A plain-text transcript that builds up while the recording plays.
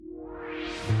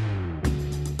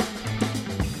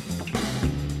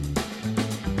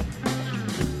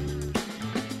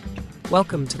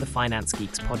Welcome to the Finance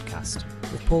Geeks podcast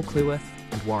with Paul Cleworth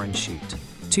and Warren Shute.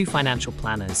 Two financial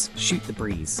planners shoot the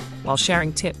breeze while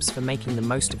sharing tips for making the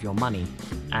most of your money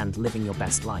and living your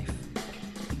best life.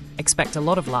 Expect a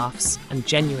lot of laughs and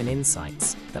genuine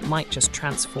insights that might just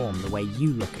transform the way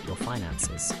you look at your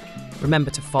finances.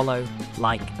 Remember to follow,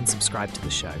 like, and subscribe to the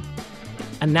show.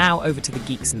 And now over to the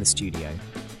geeks in the studio.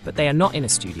 But they are not in a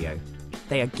studio.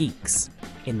 They are geeks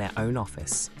in their own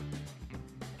office.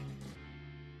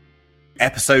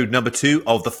 Episode number 2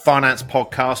 of the Finance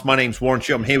Podcast. My name's Warren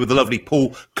Shute. I'm here with the lovely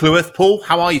Paul Cleworth. Paul,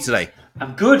 how are you today?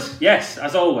 I'm good. Yes,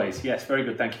 as always. Yes, very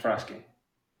good. Thank you for asking.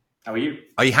 How are you?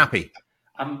 Are you happy?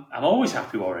 I'm always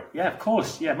happy, Warren. Yeah, of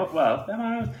course. Yeah,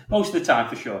 well, most of the time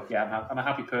for sure. Yeah, I'm a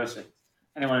happy person.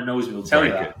 Anyone who knows me will tell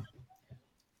you that.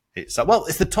 It's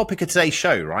the topic of today's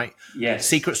show, right? Yes.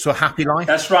 Secrets to a happy life.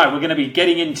 That's right. We're going to be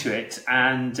getting into it,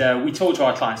 and we talk to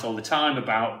our clients all the time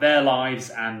about their lives,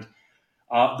 and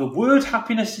the word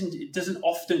happiness doesn't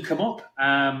often come up.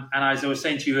 And as I was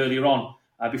saying to you earlier on,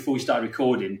 before we started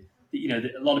recording,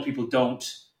 that a lot of people don't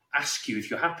ask you if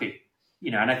you're happy.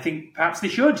 And I think perhaps they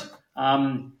should.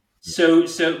 But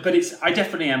I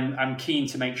definitely am keen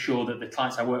to make sure that the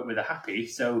clients I work with are happy.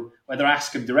 So whether I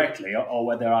ask them directly or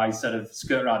whether I sort of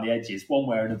skirt around the edges, one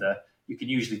way or another, you can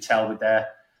usually tell with their,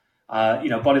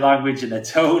 body language and their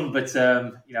tone. But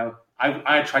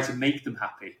I try to make them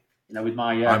happy. With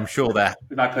my,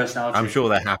 with my personality. I'm sure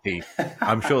they're happy.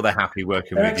 I'm sure they're happy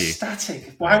working they're with you. They're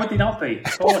ecstatic. Why would they not be?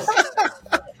 Of course.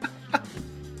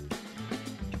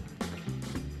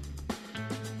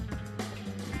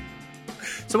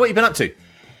 So what have you been up to?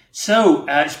 So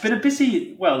it's been a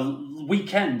busy,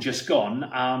 weekend just gone.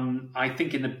 I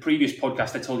think in the previous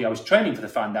podcast I told you I was training for the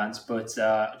fan dance, but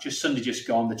just Sunday just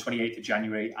gone, the 28th of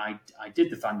January, I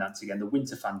did the fan dance again, the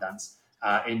winter fan dance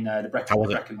in the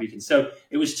Brecon Beacon. So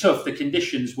it was tough. The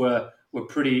conditions were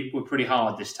pretty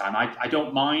hard this time. I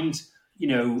don't mind,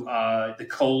 the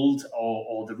cold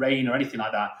or the rain or anything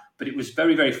like that, but it was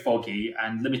very, very foggy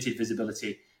and limited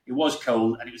visibility. It was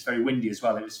cold and it was very windy as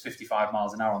well. It was 55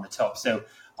 miles an hour on the top. So,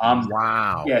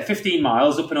 wow. Yeah, 15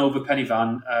 miles up and over Pen y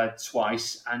Fan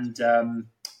twice. And,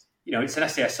 it's an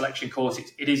SAS selection course.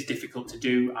 It is difficult to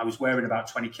do. I was wearing about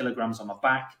 20 kilograms on my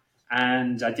back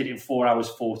and I did it in 4 hours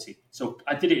 40. So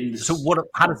I did it in the... So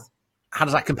how does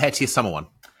that compare to your summer one?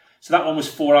 So that one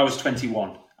was 4 hours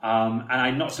 21. And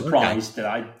I'm not surprised that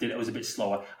I did it was a bit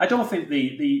slower. I don't think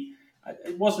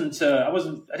it wasn't. I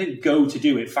didn't go to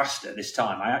do it faster this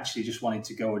time. I actually just wanted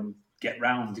to go and get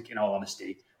round. In all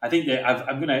honesty, I think that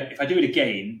I'm gonna. If I do it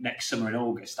again next summer in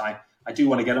August, I do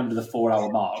want to get under the 4 hour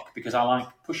mark because I like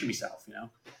pushing myself. Yeah.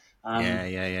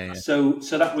 So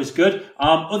that was good.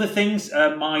 Other things.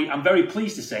 I'm very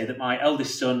pleased to say that my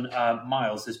eldest son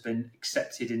Miles has been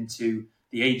accepted into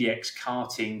the ADX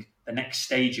karting. The next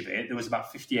stage of it. There was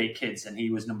about 58 kids, and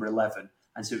he was number 11.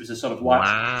 And so it was a sort of a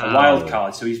wild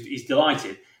card. So he's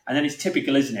delighted. And then it's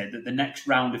typical, isn't it, that the next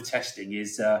round of testing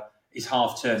is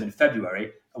half term in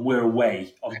February, and we're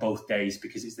away on both days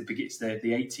because it's the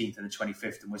 18th and the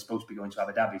 25th, and we're supposed to be going to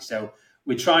Abu Dhabi. So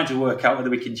we're trying to work out whether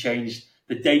we can change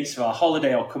the dates for our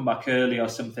holiday or come back early or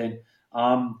something.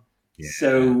 But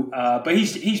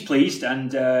he's pleased,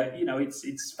 and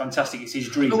it's fantastic. It's his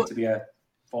dream to be a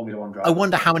Formula One driver. I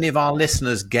wonder how many of our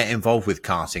listeners get involved with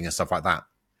karting and stuff like that.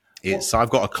 I've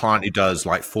got a client who does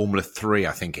like Formula 3,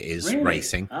 I think it is, really?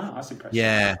 Racing. Oh, that's impressive.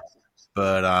 Yeah,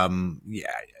 but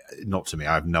not to me.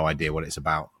 I have no idea what it's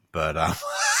about. But I'm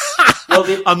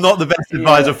not the best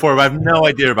advisor for him. I have no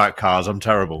idea about cars. I'm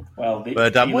terrible. Well,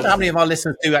 how many of our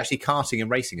listeners do actually karting and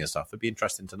racing and stuff? It'd be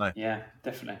interesting to know. Yeah,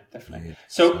 definitely. Yeah.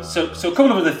 So a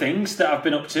couple of other things that I've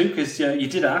been up to because you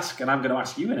did ask, and I'm going to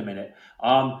ask you in a minute.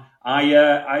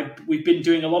 We've been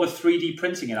doing a lot of 3D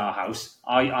printing in our house.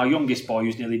 Our youngest boy,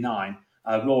 who's nearly 9,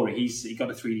 Rory, he got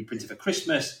a 3D printer for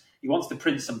Christmas. He wants to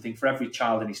print something for every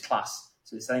child in his class.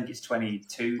 So I think it's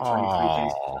 22, 23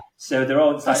 things. So they're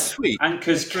all like sweet.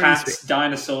 Anchors, cats, sweet.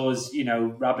 Dinosaurs,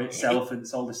 rabbits,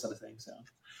 elephants, all this sort of thing. So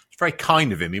it's very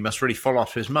kind of him. He must really follow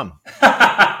after his mum.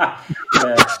 Yeah,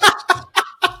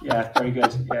 very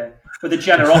good. Yeah, but the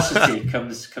generosity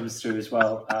comes through as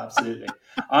well. Absolutely.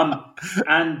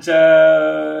 And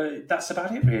that's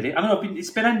about it, really.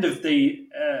 It's been end of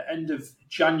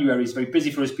January. It's very busy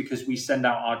for us because we send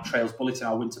out our Trails Bulletin,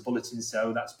 our winter bulletin.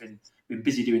 So that's been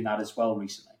busy doing that as well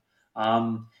recently.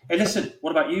 Hey, listen,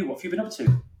 what about you? What have you been up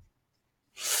to?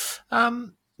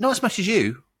 Not as much as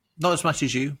you.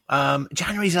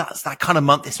 January's that kind of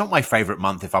month. It's not my favourite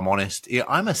month, if I'm honest.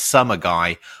 I'm a summer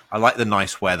guy. I like the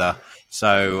nice weather.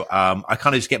 So I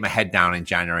kind of just get my head down in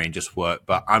January and just work.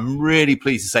 But I'm really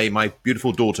pleased to say my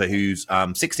beautiful daughter, who's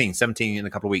 16, 17 in a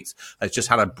couple of weeks, has just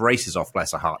had her braces off,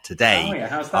 bless her heart, today. Oh, yeah.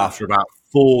 How's that? After about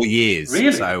 4 years.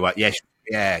 Really? So,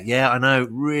 yeah, I know.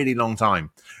 Really long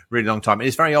time. Really long time. And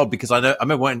it's very odd because I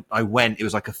remember when I went, it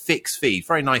was like a fixed fee,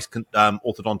 very nice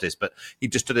orthodontist, but he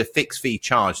just did a fixed fee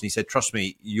charge. And he said, trust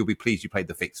me, you'll be pleased you paid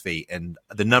the fixed fee. And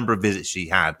the number of visits she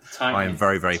had, I am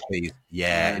very, very pleased.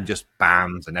 Yeah, and just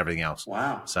bands and everything else.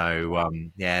 Wow. So,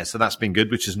 so that's been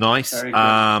good, which is nice. Very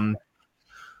good.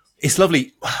 It's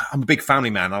lovely. I'm a big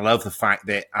family man. I love the fact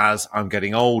that as I'm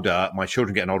getting older, my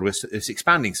children getting older, it's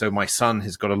expanding. So my son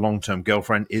has got a long-term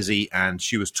girlfriend, Izzy, and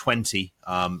she was 20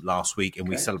 last week, and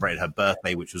we celebrated her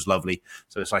birthday, which was lovely.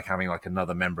 So it's like having like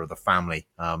another member of the family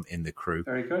in the crew.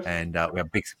 Very good. And we had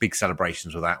big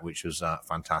celebrations with that, which was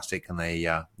fantastic. And they,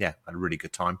 had a really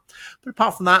good time. But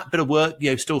apart from that, bit of work,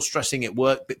 still stressing at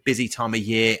work, bit busy time of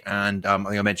year. And I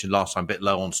think I mentioned last time, a bit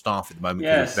low on staff at the moment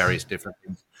because of various different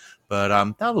things.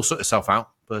 But that'll sort itself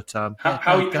out. But how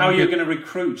are you going to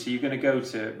recruit? Are you going to go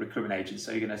to recruitment agents?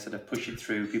 Are you going to sort of push it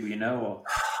through people you know?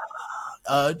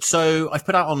 Or so I've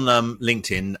put out on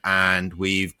LinkedIn, and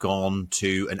we've gone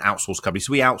to an outsourced company.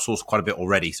 So we outsource quite a bit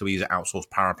already. So we use an outsourced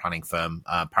power planning firm,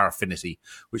 Parafinity,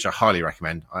 which I highly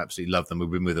recommend. I absolutely love them. We've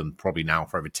been with them probably now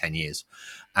for over 10 years.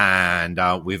 And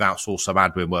we've outsourced some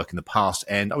admin work in the past.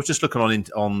 And I was just looking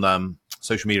on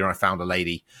social media, and I found a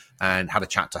lady and had a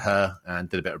chat to her and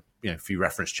did a bit of, a few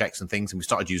reference checks and things. And we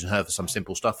started using her for some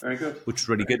simple stuff, very good, which is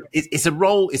really good. It's a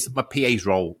role. It's my PA's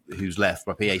role who's left,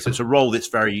 my PA. So it's a role that's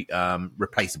very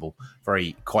replaceable,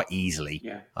 quite easily.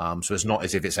 Yeah. So it's not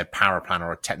as if it's a power planner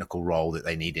or a technical role that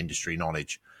they need industry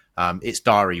knowledge. It's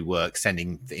diary work,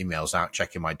 sending the emails out,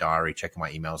 checking my diary, checking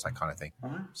my emails, that kind of thing.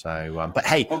 Right. So, but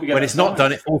hey, when it's not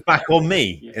done, it falls back on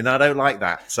me, and I don't like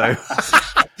that. So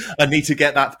I need to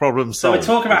get that problem solved.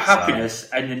 So we're talking about happiness,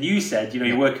 and then you said,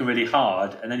 you're working really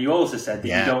hard, and then you also said that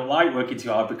you don't like working too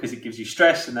hard because it gives you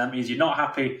stress, and that means you're not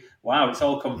happy. Wow, it's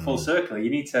all come full circle. You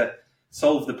need to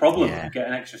solve the problem and get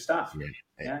an extra staff.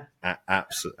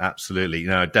 Absolutely.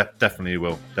 No, definitely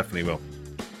will. Definitely will.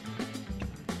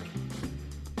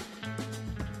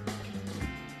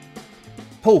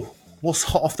 Paul, what's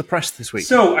hot off the press this week?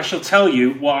 So I shall tell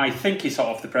you what I think is hot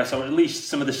off the press, or at least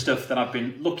some of the stuff that I've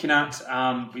been looking at.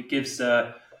 It gives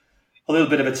a little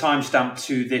bit of a timestamp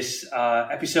to this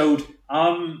episode.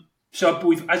 So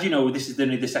we've, as you know, this is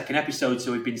only the second episode,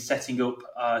 so we've been setting up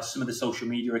some of the social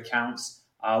media accounts.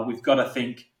 We've got, I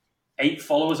think, 8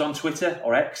 followers on Twitter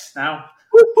or X now.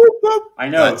 I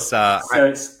know. So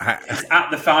it's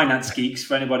at the Finance Geeks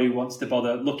for anybody who wants to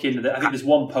bother looking at it. I think there's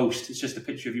one post. It's just a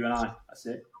picture of you and I. That's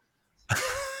it.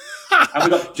 And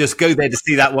we've got, just go there to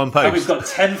see that one post. And we've got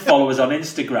 10 followers on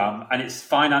Instagram, and it's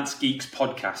Finance Geeks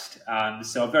Podcast.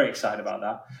 So I'm very excited about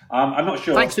that. I'm not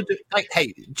sure.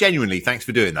 Genuinely, thanks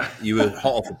for doing that. You were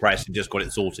hot off the press and just got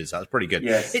it sorted. So that's pretty good.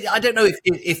 Yes. I don't know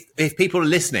if people are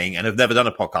listening and have never done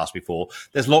a podcast before,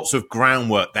 there's lots of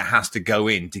groundwork that has to go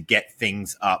in to get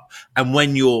things up. And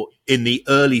when you're in the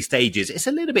early stages, it's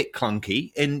a little bit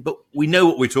clunky, but we know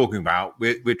what we're talking about.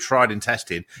 We're tried and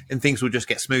tested, and things will just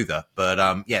get smoother.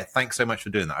 But thanks so much for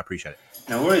doing that. I appreciate it.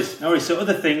 No worries. So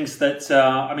other things that,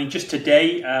 just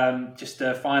today,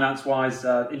 finance-wise,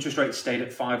 interest rates stayed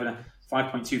at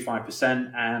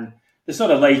 5.25%. And the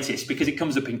sort of latest, because it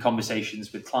comes up in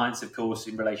conversations with clients, of course,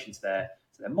 in relation to their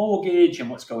mortgage and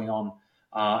what's going on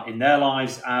in their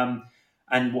lives.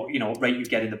 And what rate you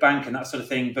get in the bank and that sort of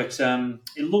thing. But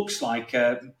it looks like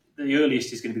the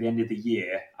earliest is going to be the end of the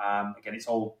year. Again, it's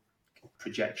all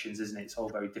projections, isn't it? It's all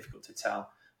very difficult to tell.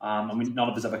 None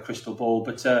of us have a crystal ball.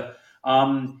 But the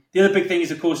other big thing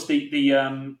is, of course,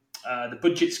 the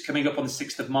budget's coming up on the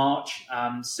 6th of March.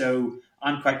 So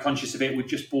I'm quite conscious of it. We've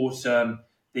just bought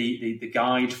the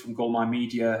guide from Goldmine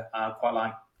Media. Quite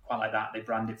like that. They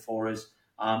brand it for us.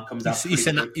 Comes out. You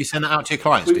send that out to your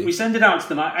clients. We send it out to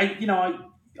them. I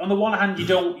on the one hand,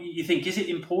 you think, is it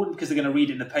important because they're going to read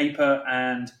it in the paper?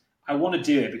 And I want to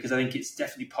do it because I think it's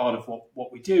definitely part of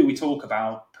what we do. We talk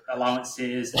about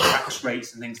allowances, tax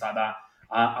rates, and things like that.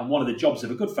 And one of the jobs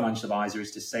of a good financial advisor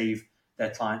is to save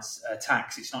their clients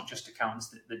tax. It's not just accountants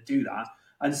that do that.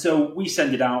 And so we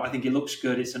send it out. I think it looks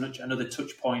good. It's another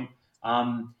touch point.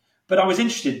 But I was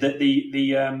interested that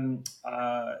the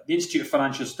Institute of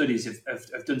Financial Studies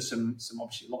have done some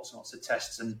obviously lots and lots of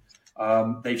tests, and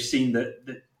they've seen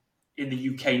that in the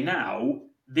UK now,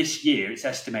 this year, it's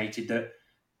estimated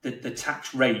that the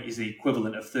tax rate is the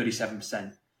equivalent of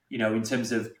 37%, in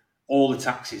terms of all the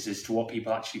taxes as to what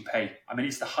people actually pay. I mean,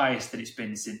 it's the highest that it's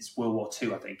been since World War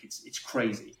II, I think. It's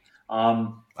crazy.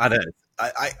 I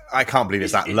I can't believe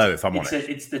it's that low, if I'm honest.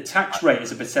 It's the tax rate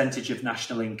as a percentage of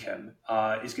national income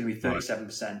is going to be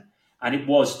 37%, and it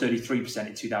was 33%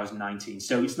 in 2019.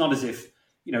 So it's not as if,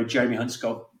 Jeremy Hunt's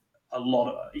got a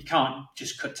lot of, he can't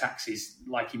just cut taxes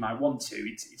like he might want to.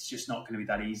 It's just not going to be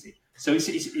that easy. So it's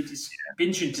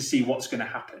interesting to see what's going to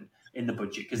happen in the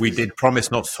budget. We did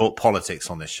promise not to talk politics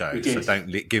on this show, so don't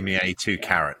give me any 2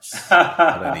 carrots.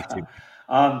 I don't need 2.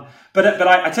 But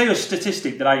I tell you a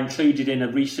statistic that I included in a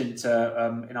recent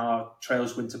in our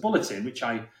Trails Winter Bulletin, which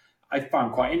I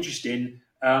found quite interesting,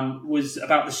 was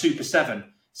about the Super 7.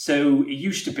 So it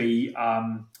used to be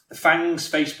the FANGs,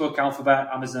 Facebook, Alphabet,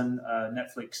 Amazon,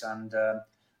 Netflix, and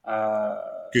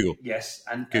Google. Yes,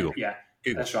 and Google.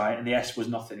 Google. That's right. And the S was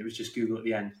nothing; it was just Google at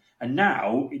the end. And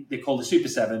now they're called the Super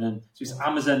 7, and so it's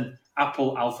Amazon,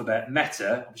 Apple, Alphabet,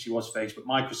 Meta, obviously was Facebook,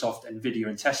 Microsoft, Nvidia,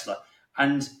 and Tesla,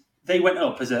 and they went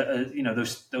up as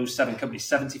those 7 companies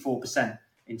 74%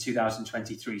 in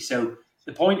 2023. So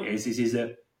the point is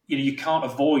that you can't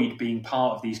avoid being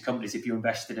part of these companies if you're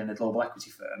invested in a global equity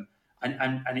firm,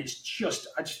 and it's just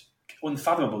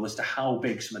unfathomable as to how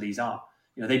big some of these are.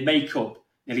 They make up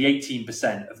nearly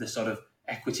 18% of the sort of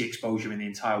equity exposure in the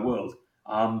entire world.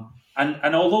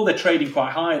 And although they're trading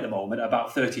quite high at the moment,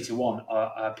 about 30 to 1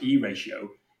 PE ratio,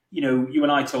 you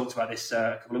and I talked about this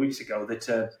a couple of weeks ago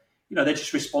that they're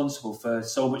just responsible for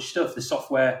so much stuff, the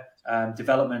software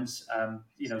developments,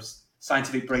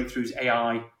 scientific breakthroughs,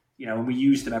 AI, and we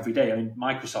use them every day. I mean,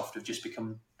 Microsoft have just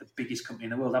become the biggest company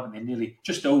in the world, haven't they? Nearly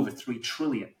just over 3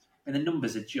 trillion. I mean, the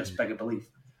numbers are just beggar belief.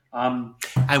 And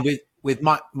with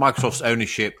Microsoft's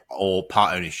ownership or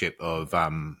part ownership of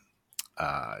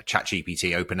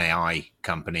ChatGPT, OpenAI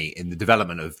company, in the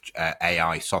development of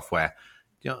AI software,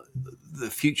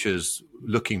 the future's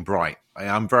looking bright.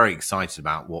 I'm very excited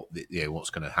about what's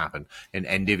going to happen. And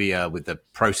NVIDIA, with the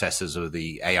processors of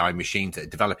the AI machines that are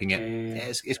developing it,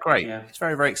 it's great. Yeah. It's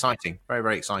very, very exciting. Very,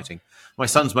 very exciting. My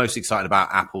son's most excited about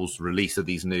Apple's release of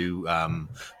these new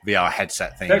VR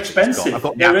headset things. They're expensive.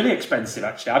 They're really expensive,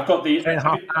 actually. I've got the.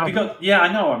 I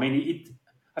know. I mean,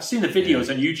 I've seen the videos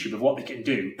on YouTube of what they can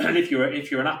do, and if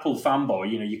you're an Apple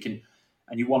fanboy, you can.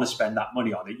 And you want to spend that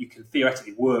money on it, you can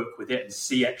theoretically work with it and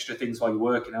see extra things while you're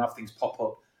working and have things pop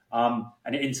up.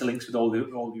 And it interlinks with all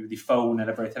the phone and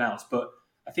everything else. But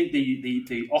I think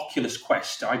the Oculus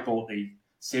Quest, I bought the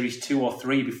Series 2 or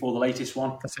 3 before the latest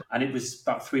one, and it was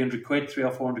about 300 quid,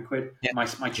 300 or 400 quid. Yeah. My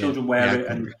children wear it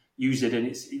and use it, and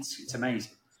it's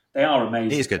amazing. They are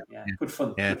amazing. It is good. Yeah. Good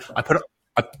fun. Yeah. Good fun.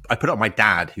 I put it on my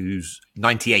dad, who's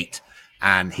 98.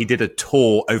 And he did a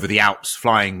tour over the Alps,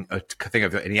 flying a thing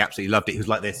over it, and he absolutely loved it. He was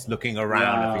like this, looking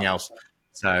around, everything else.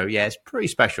 So, it's pretty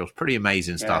special. It's pretty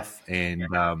amazing stuff. And,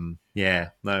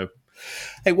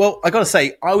 Hey, well, I got to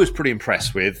say, I was pretty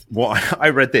impressed with what I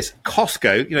read this.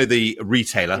 Costco, the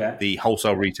retailer, the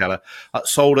wholesale retailer,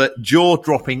 sold a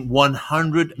jaw-dropping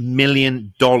 $100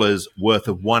 million worth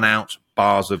of 1-ounce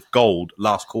bars of gold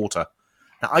last quarter.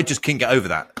 Now, I just couldn't get over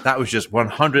that. That was just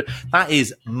 100. That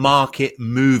is market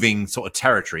moving sort of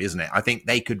territory, isn't it? I think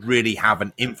they could really have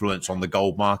an influence on the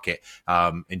gold market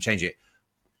and change it.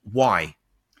 Why?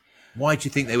 Why do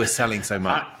you think they were selling so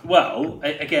much? Well,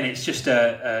 again, it's just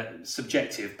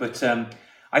subjective, but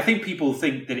I think people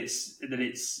think that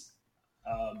it's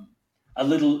a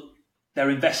little.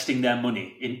 They're investing their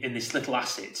money in this little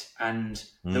asset, and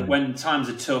that when times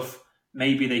are tough,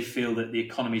 maybe they feel that the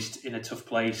economy's in a tough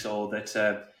place, or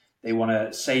that they want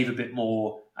to save a bit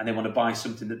more and they want to buy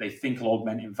something that they think will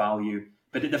augment in value.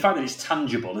 But the fact that it's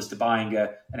tangible as to buying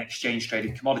an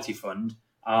exchange-traded commodity fund,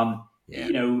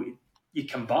 you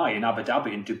can buy in Abu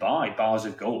Dhabi and Dubai bars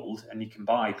of gold, and you can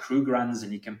buy Krugerrands,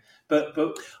 and you can. But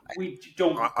we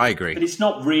don't. I agree. But it's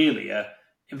not really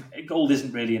gold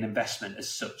isn't really an investment as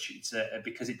such. It's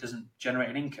because it doesn't generate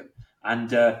an income,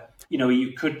 and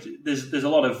you could. There's a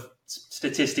lot of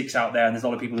statistics out there, and there's a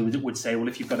lot of people who would say, well,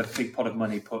 if you've got a big pot of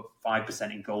money, put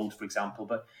 5% in gold, for example.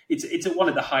 But it's at one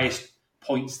of the highest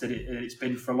points that it's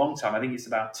been for a long time. I think it's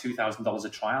about $2,000 a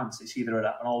troy ounce. It's either at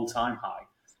an all-time high.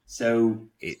 So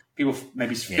people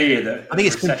maybe fear that I think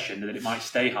it's recession that it might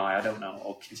stay high. I don't know,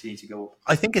 or continue to go up.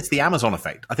 I think it's the Amazon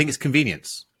effect. I think it's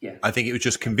convenience. Yeah, I think it was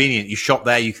just convenient. You shop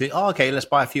there, you think, okay, let's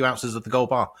buy a few ounces of the gold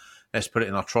bar. Let's put it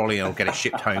in our trolley and I'll get it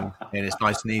shipped home, and it's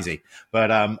nice and easy.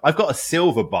 But I've got a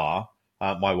silver bar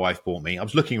my wife bought me. I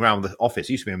was looking around the office.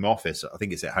 It used to be in my office. I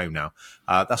think it's at home now.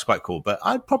 That's quite cool. But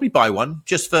I'd probably buy one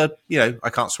just for, I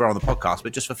can't swear on the podcast,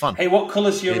 but just for fun. Hey, what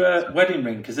colour's your wedding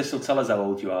ring? Because this will tell us how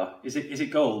old you are. Is it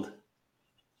gold?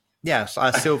 Yes,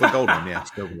 silver gold one. Yeah,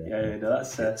 silver. Yeah, no,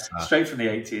 that's straight from the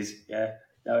 80s. Yeah,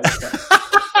 no, it's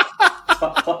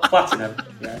platinum.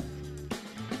 Yeah.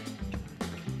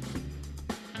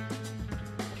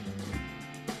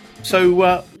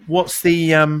 So what's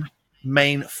the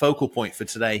main focal point for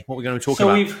today? What we're going to talk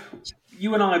about?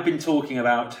 You and I have been talking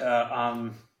about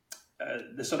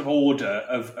the sort of order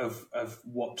of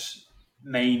what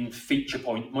main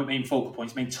focal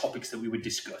points, main topics that we would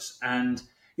discuss. And,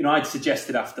 I'd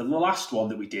suggested after the last one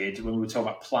that we did, when we were talking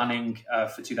about planning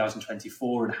for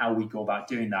 2024 and how we go about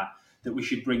doing that we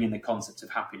should bring in the concept of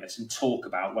happiness and talk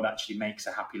about what actually makes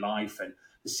a happy life and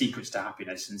the secrets to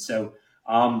happiness. And so,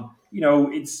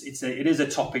 it is a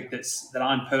topic that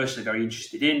I'm personally very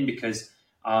interested in, because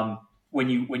when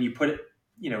you put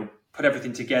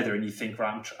everything together and you think,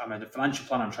 right, I'm a financial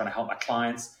planner, I'm trying to help my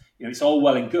clients, it's all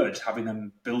well and good having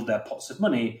them build their pots of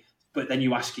money, but then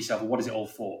you ask yourself, well, what is it all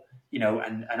for?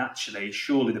 And actually,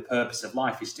 surely the purpose of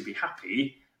life is to be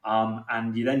happy.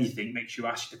 And then you think, makes you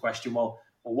ask the question, well,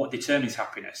 what determines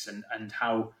happiness, and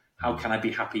how can I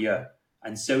be happier?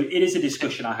 And so it is a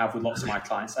discussion I have with lots of my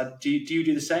clients. Do you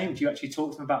do the same? Do you actually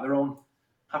talk to them about their own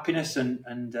happiness and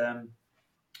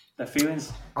their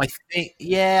feelings? I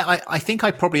think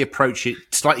I probably approach it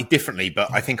slightly differently,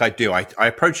 but I think I do. I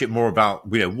approach it more about,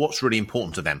 what's really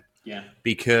important to them. Yeah.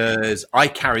 Because I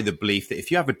carry the belief that if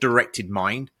you have a directed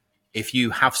mind, if you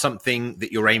have something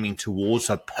that you're aiming towards,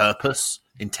 a purpose,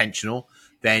 intentional,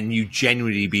 then you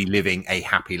genuinely be living a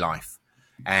happy life.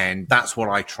 And that's what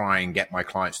I try and get my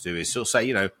clients to do, is sort of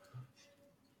say,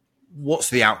 what's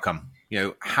the outcome?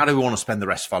 How do we want to spend the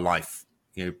rest of our life?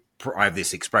 I have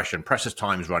this expression, precious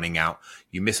time is running out.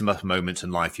 You miss enough moments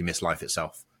in life, you miss life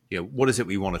itself. What is it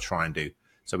we want to try and do?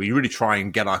 So we really try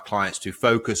and get our clients to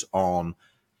focus on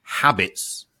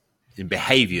habits and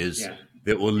behaviors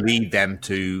that will lead them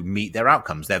to meet their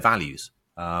outcomes, their values.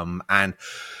 And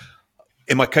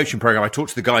in my coaching program, I talk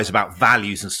to the guys about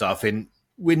values and stuff, and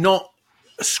we're not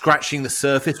scratching the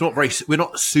surface. We're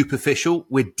not superficial.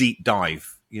 We're deep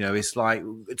dive. It's like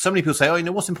so many people say,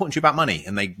 what's important to you about money?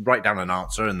 And they write down an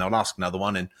answer and they'll ask another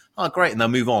one and, great. And they'll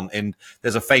move on. And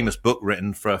there's a famous book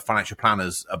written for financial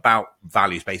planners about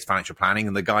values-based financial planning.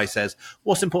 And the guy says,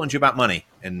 what's important to you about money?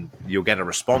 And you'll get a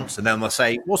response. And then they'll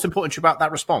say, what's important to you about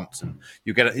that response? And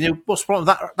you get what's important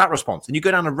with that response? And you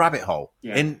go down a rabbit hole.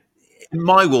 Yeah. In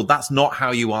my world, that's not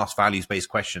how you ask values-based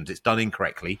questions. It's done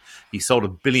incorrectly. He sold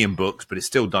 1 billion books, but it's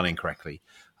still done incorrectly.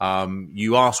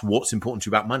 You ask what's important to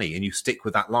you about money, and you stick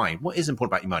with that line. What is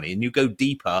important about your money? And you go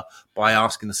deeper by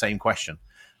asking the same question.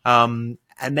 And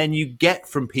then you get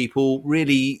from people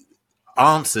really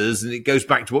answers, and it goes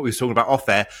back to what we were talking about off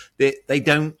there, that they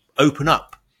don't open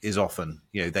up as often.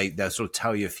 They'll sort of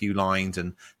tell you a few lines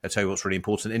and they'll tell you what's really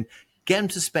important, and get them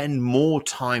to spend more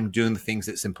time doing the things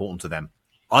that's important to them.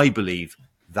 I believe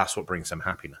that's what brings them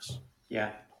happiness.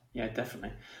 Yeah,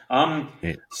 definitely.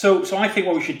 So I think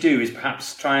what we should do is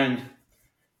perhaps try and,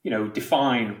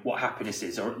 define what happiness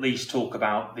is, or at least talk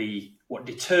about what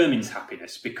determines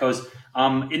happiness. Because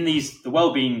in the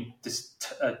well-being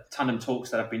tandem talks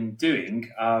that I've been doing,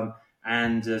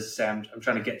 and as I say, I'm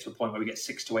trying to get to a point where we get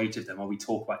 6 to 8 of them, where we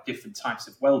talk about different types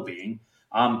of well-being.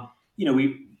 Part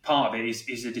of it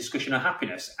is a discussion of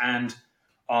happiness. And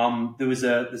there's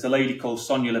a lady called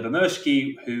Sonia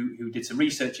Lyubomirsky who did some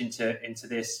research into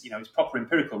this. It's proper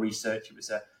empirical research. It was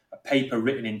a paper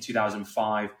written in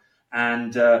 2005,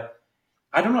 and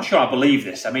I'm not sure I believe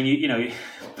this. I mean,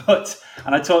 but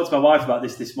and I talked to my wife about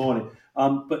this morning.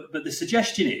 But the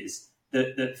suggestion is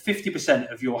that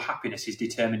 50% of your happiness is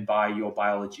determined by your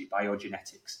biology, by your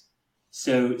genetics.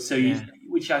 So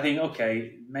which I think,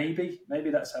 okay, maybe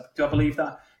that's. Do I believe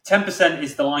that? 10%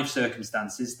 is the life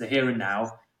circumstances, the here and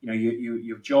now.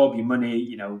 Your job, your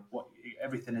money, what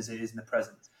everything as it is in the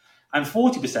present. And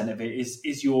 40% of it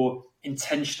is your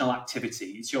intentional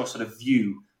activity. It's your sort of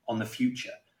view on the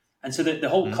future. And so the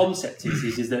whole concept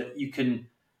is that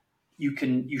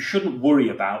you shouldn't worry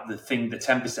about the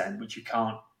 10%, which you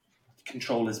can't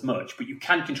control as much, but you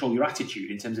can control your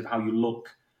attitude in terms of how you look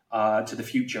to the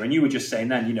future. And you were just saying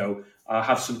then,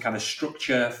 have some kind of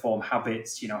structure, form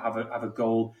habits, have a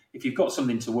goal. If you've got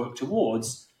something to work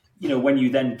towards, when you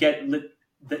then get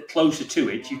closer to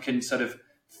it, you can sort of,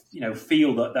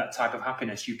 feel that type of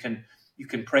happiness. You can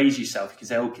praise yourself. You can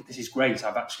say, "Oh, this is great.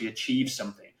 I've actually achieved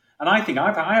something." And I think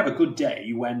I have a good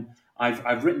day when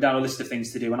I've written down a list of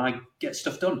things to do and I get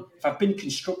stuff done. If I've been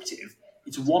constructive,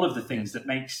 it's one of the things that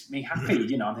makes me happy. I'm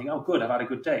thinking, "Oh, good. I've had a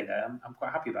good day there. I'm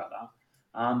quite happy about that."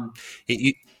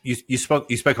 You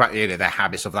spoke about the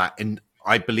habits of that, and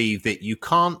I believe that you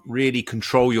can't really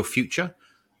control your future,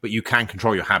 but you can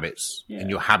control your habits, and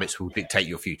your habits will dictate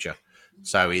your future.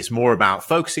 So it's more about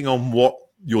focusing on what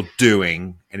you're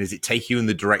doing, and is it taking you in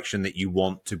the direction that you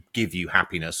want to give you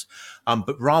happiness?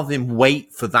 But rather than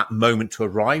wait for that moment to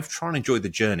arrive, try and enjoy the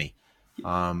journey.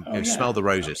 Smell the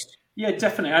roses. Yeah,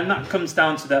 definitely. And that comes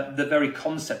down to the very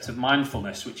concept of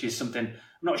mindfulness, which is something, I'm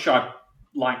not sure I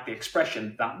like the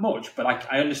expression that much, but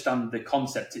I understand the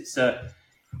concept. It's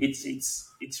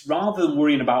rather than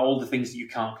worrying about all the things that you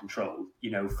can't control,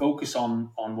 focus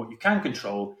on what you can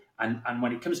control. And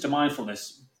when it comes to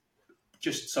mindfulness,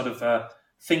 just sort of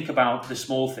think about the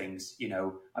small things,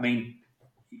 I mean,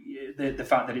 the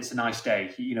fact that it's a nice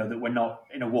day, that we're not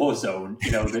in a war zone,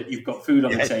 that you've got food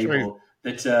on the table, true.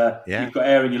 That you've got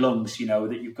air in your lungs,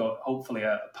 that you've got hopefully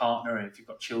a partner, and if you've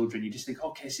got children, you just think,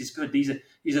 okay, this is good. These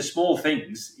are small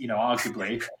things,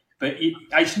 arguably, but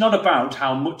it's not about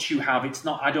how much you have. It's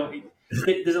not.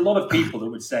 There's a lot of people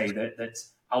that would say that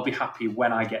I'll be happy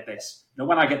when I get this,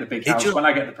 when I get the big house, when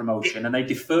I get the promotion, and they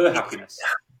defer happiness.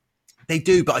 They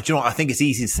do, but do you know what? I think it's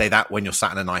easy to say that when you're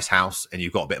sat in a nice house and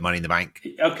you've got a bit of money in the bank.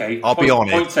 Okay, I'll be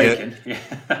honest. Point taken.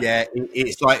 Yeah,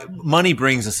 it's like money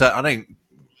brings a certain.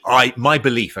 My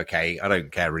belief, okay, I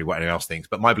don't care really what anyone else thinks,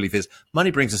 but my belief is money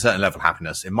brings a certain level of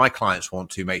happiness, and my clients want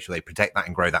to make sure they protect that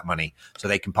and grow that money so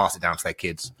they can pass it down to their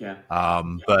kids. Yeah.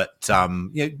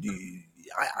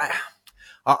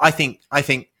 I think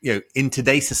in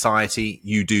today's society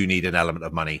you do need an element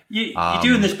of money. You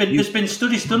do, and there's been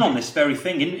studies done on this very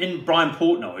thing. In Brian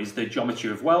Portnoy's The Geometry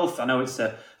of Wealth. I know it's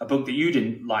a book that you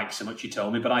didn't like so much, you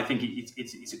told me, but I think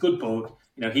it's a good book.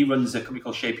 He runs a company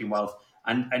called Shaping Wealth,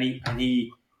 and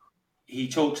he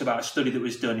talks about a study that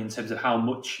was done in terms of how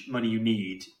much money you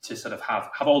need to sort of have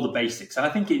all the basics. And I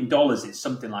think in dollars it's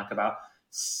something like about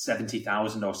 $70,000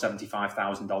 or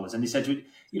 $75,000. And he said,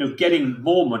 getting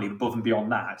more money above and beyond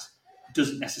that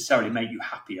doesn't necessarily make you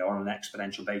happier on an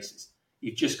exponential basis.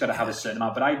 You've just got to have a certain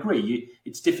amount. But I agree,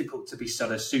 it's difficult to be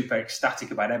sort of super ecstatic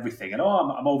about everything. And,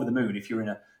 I'm over the moon if you're in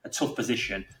a tough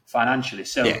position financially.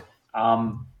 So,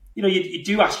 you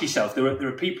do ask yourself, there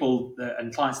are people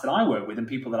and clients that I work with and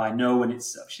people that I know, and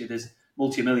it's actually there's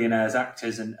multimillionaires,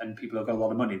 actors, and people who've got a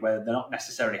lot of money where they're not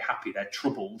necessarily happy. They're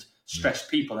troubled, stressed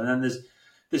people. And then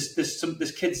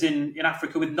there's kids in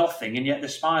Africa with nothing, and yet they're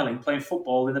smiling, playing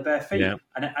football in their bare feet. Yeah.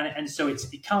 And so it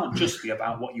can't just be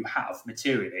about what you have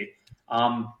materially.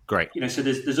 Great. So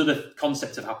there's other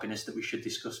concepts of happiness that we should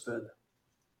discuss further.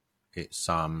 It's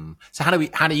so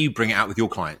how do you bring it out with your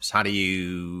clients? How do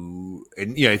you,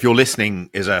 if you're listening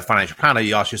as a financial planner,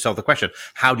 you ask yourself the question: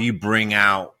 how do you bring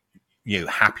out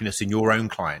happiness in your own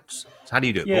clients? So how do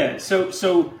you do it? Yeah, so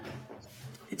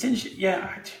it's interesting.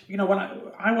 Yeah, when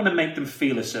I want to make them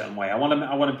feel a certain way, I want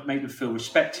to make them feel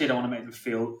respected. I want to make them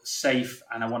feel safe,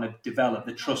 and I want to develop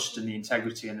the trust and the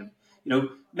integrity, and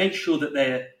make sure that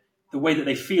they're the way that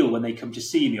they feel when they come to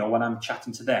see me or when I'm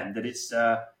chatting to them. That it's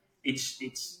a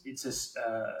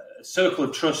circle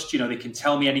of trust. They can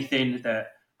tell me anything,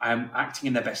 that I'm acting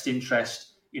in their best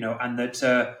interest. And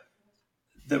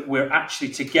that we're actually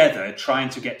together trying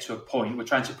to get to a point. We're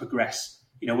trying to progress.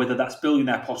 Whether that's building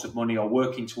their pot of money or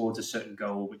working towards a certain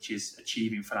goal, which is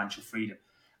achieving financial freedom.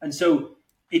 And so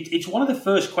it's one of the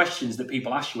first questions that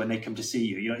people ask you when they come to see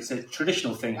you. It's a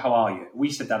traditional thing. How are you?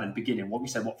 We said that at the beginning. What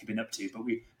have you been up to?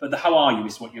 But the how are you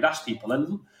is what you'd ask people.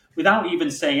 And without even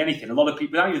saying anything, a lot of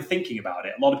people, without even thinking about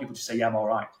it, a lot of people just say, yeah, I'm all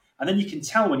right. And then you can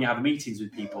tell when you have meetings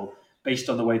with people based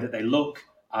on the way that they look,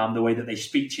 the way that they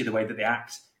speak to you, the way that they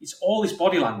act. It's all this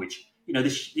body language.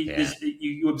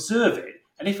 You observe it.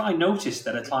 And if I noticed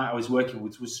that a client I was working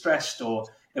with was stressed or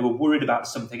they were worried about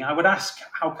something, I would ask,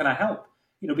 how can I help?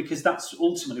 Because that's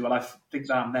ultimately what I think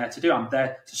that I'm there to do. I'm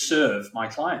there to serve my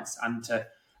clients. And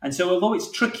so although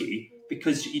it's tricky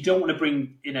because you don't want to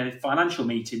bring in a financial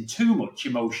meeting too much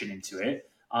emotion into it,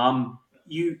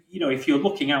 if you're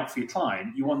looking out for your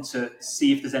client, you want to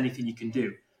see if there's anything you can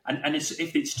do. And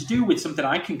if it's to do with something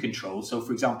I can control, so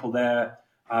for example, they're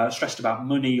stressed about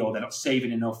money or they're not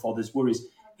saving enough or there's worries,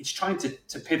 it's trying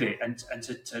to pivot and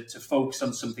to focus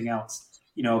on something else,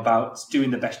 about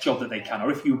doing the best job that they can.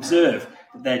 Or if you observe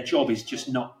that their job is just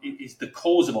not, is the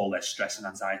cause of all their stress and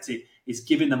anxiety, is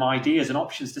giving them ideas and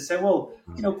options to say, well,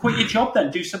 quit your job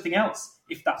then, do something else,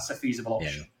 if that's a feasible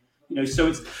option. Yeah. So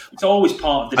it's always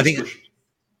part of the discussion.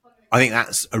 I think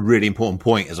that's a really important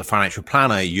point. As a financial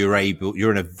planner, you're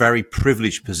in a very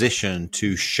privileged position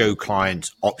to show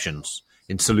clients options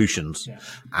in solutions. Yeah.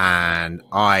 And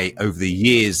I, over the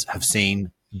years, have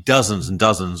seen dozens and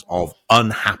dozens of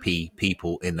unhappy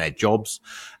people in their jobs,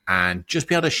 and just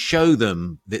be able to show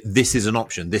them that this is an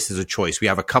option, this is a choice. We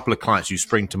have a couple of clients who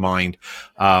spring to mind,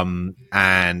 and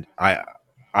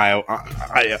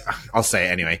I'll say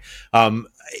it anyway.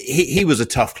 He was a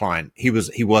tough client. He was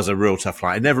a real tough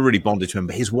client. I never really bonded to him,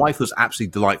 but his wife was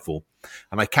absolutely delightful.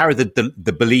 And I carried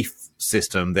the belief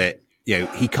system that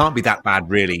he can't be that bad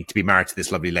really to be married to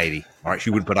this lovely lady. All right, she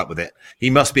wouldn't put up with it. He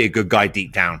must be a good guy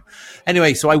deep down.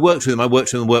 Anyway, so I worked with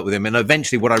him. And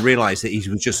eventually what I realized that he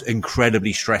was just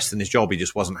incredibly stressed in his job. He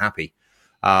just wasn't happy.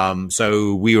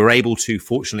 So we were able to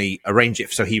fortunately arrange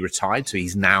it. So he retired. So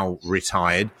he's now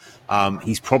retired.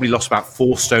 He's probably lost about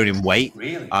 4 stone in weight.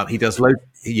 Really? He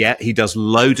does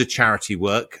loads of charity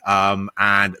work.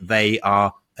 And they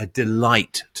are a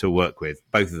delight to work with,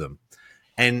 both of them.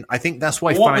 And I think that's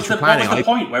why financial planning. What was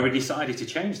the point where he decided to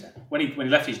change that when he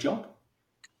left his job?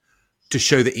 To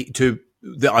show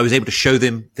that I was able to show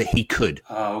them that he could.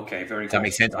 Oh, okay, very good. Does that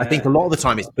make sense? Yeah. I think a lot of the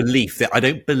time it's belief that I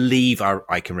don't believe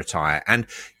I can retire. And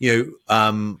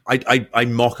I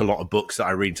mock a lot of books that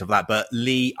I read and stuff like that. But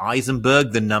Lee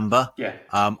Eisenberg, The Number,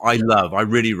 I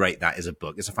really rate that as a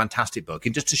book. It's a fantastic book,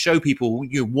 and just to show people,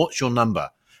 what's your number.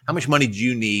 How much money do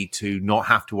you need to not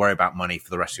have to worry about money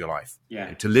for the rest of your life?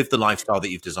 Yeah. To live the lifestyle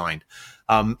that you've designed.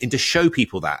 And to show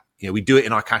people that, we do it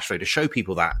in our cash flow, to show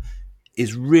people that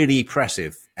is really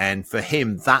impressive. And for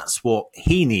him, that's what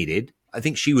he needed. I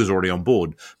think she was already on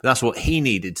board, but that's what he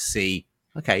needed to see.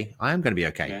 Okay, I am going to be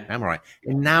okay. Yeah. I'm all right.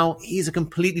 And now he's a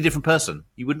completely different person.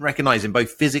 You wouldn't recognize him both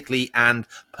physically and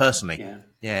personally.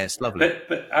 Yeah, it's lovely.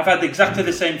 But I've had exactly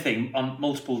the same thing on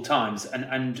multiple times.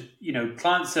 And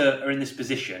clients are in this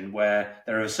position where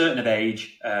they're a certain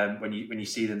age. When you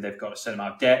see them, they've got a certain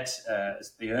amount of debt.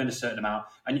 They earn a certain amount.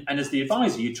 And as the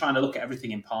advisor, you're trying to look at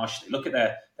everything impartially. Look at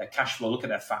their cash flow. Look at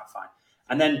their fact find.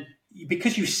 And then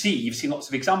because you've seen lots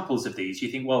of examples of these, you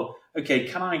think, well, okay,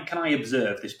 can I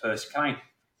observe this person? Can I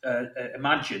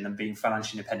imagine them being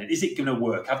financially independent? Is it going to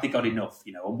work? Have they got enough?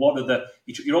 And what are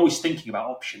you're always thinking about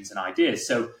options and ideas.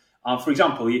 So, for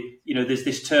example, there's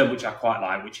this term which I quite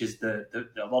like, which is a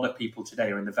lot of people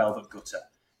today are in the velvet gutter.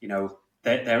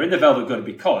 They're in the velvet gutter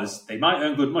because they might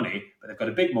earn good money, but they've got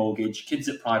a big mortgage, kids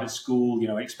at private school,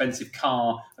 expensive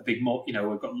car, a big,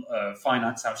 we've got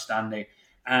finance outstanding,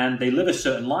 and they live a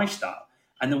certain lifestyle.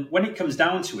 And then when it comes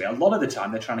down to it, a lot of the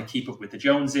time they're trying to keep up with the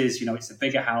Joneses. It's a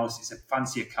bigger house, it's a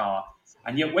fancier car.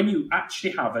 And yet when you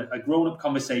actually have a grown-up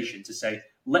conversation to say,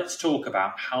 let's talk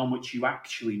about how much you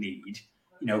actually need,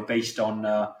 based on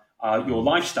your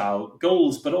lifestyle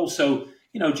goals, but also,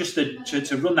 just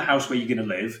to run the house where you're going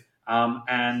to live,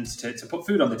 and to put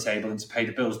food on the table and to pay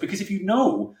the bills. Because if you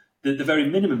know the very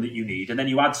minimum that you need, and then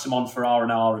you add some on for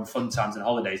R&R and fun times and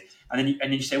holidays, and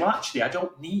then you say, well, actually, I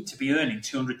don't need to be earning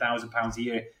 £200,000 a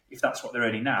year if that's what they're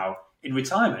earning now in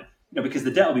retirement, because the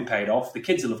debt will be paid off, the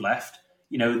kids will have left,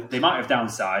 they might have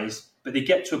downsized, but they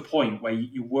get to a point where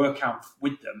you work out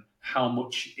with them how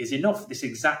much is enough, this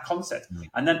exact concept. Mm-hmm.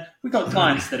 And then we've got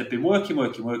clients that have been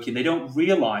working, they don't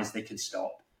realise they can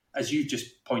stop, as you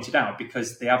just pointed out,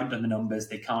 because they haven't done the numbers,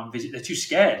 they can't visit, they're too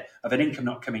scared of an income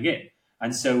not coming in.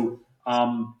 And so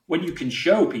when you can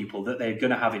show people that they're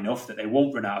going to have enough, that they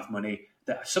won't run out of money,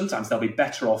 that sometimes they'll be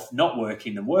better off not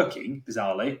working than working,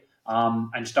 bizarrely,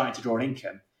 and starting to draw an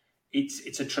income,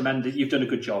 it's a tremendous, you've done a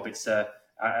good job. It's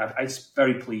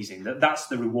very pleasing. That's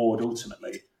the reward,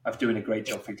 ultimately, of doing a great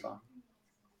job for your client.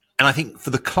 And I think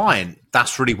for the client,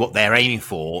 that's really what they're aiming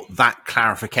for, that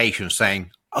clarification,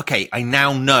 saying, okay, I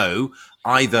now know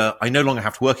either I no longer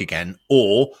have to work again,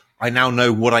 or I now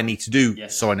know what I need to do,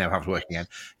 so I never have to work again.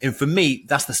 And for me,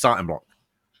 that's the starting block.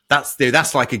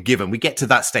 That's like a given. We get to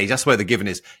that stage. That's where the given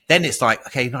is. Then it's like,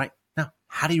 okay, right, now,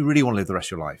 how do you really want to live the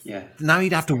rest of your life? Yeah. Now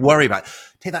you don't have to worry about it.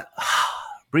 Take that,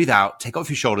 breathe out, take off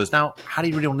your shoulders. Now, how do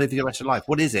you really want to live the rest of your life?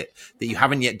 What is it that you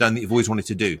haven't yet done that you've always wanted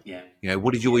to do? Yeah.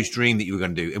 What did you always dream that you were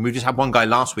going to do? And we just had one guy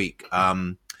last week,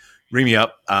 ring me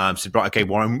up, said, right, okay,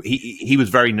 Warren, he was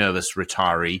very nervous,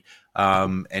 retiree.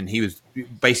 And he was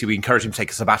basically, we encouraged him to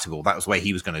take a sabbatical. That was the way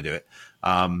he was going to do it.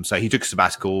 So he took a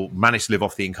sabbatical, managed to live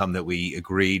off the income that we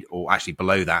agreed, or actually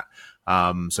below that.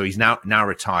 So he's now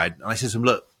retired. And I said to him,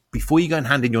 look, before you go and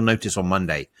hand in your notice on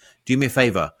Monday, do me a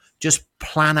favor, just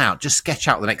plan out, just sketch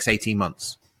out the next 18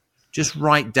 months. Just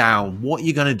write down what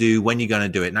you're going to do, when you're going to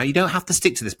do it. Now, you don't have to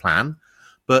stick to this plan,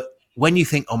 but when you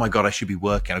think, oh my God, I should be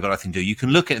working, I've got nothing to do, you can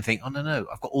look at it and think, oh no,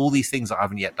 I've got all these things that I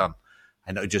haven't yet done.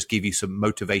 And it'll just give you some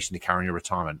motivation to carry on your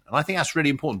retirement. And I think that's really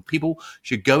important. People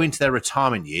should go into their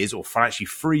retirement years or financially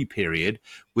free period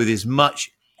with as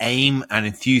much aim and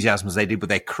enthusiasm as they did with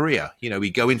their career.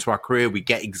 We go into our career, we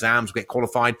get exams, we get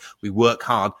qualified, we work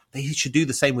hard. They should do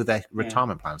the same with their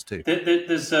retirement plans too.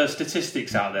 There's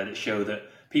statistics out there that show that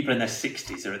people in their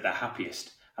 60s are at their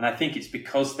happiest. And I think it's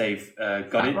because they've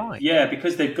got it. Right? Yeah,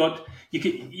 because they've got.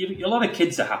 A lot of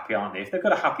kids are happy, aren't they? If they've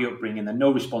got a happy upbringing, then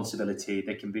no responsibility.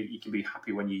 You can be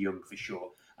happy when you're young, for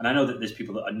sure. And I know that there's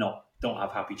people that don't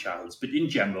have happy childhoods, but in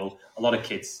general, a lot of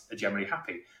kids are generally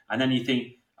happy. And then you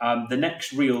think, the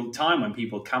next real time when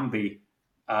people can be,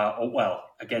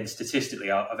 again,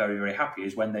 statistically are very, very happy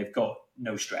is when they've got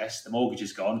no stress, the mortgage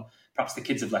is gone, perhaps the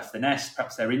kids have left the nest,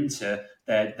 perhaps they're into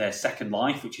their second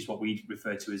life, which is what we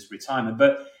refer to as retirement.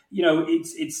 But,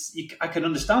 I can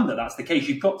understand that that's the case.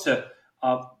 You've got to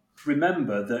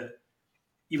remember that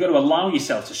you've got to allow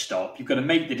yourself to stop. You've got to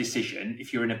make the decision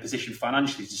if you're in a position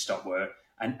financially to stop work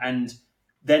and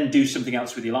then do something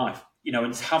else with your life,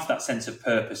 and have that sense of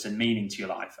purpose and meaning to your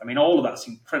life. I mean, all of that's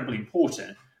incredibly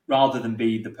important rather than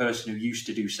be the person who used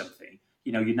to do something.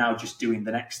 You're now just doing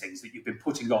the next things that you've been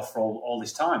putting off for all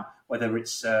this time, whether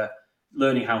it's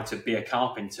learning how to be a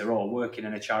carpenter or working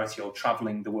in a charity or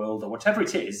traveling the world or whatever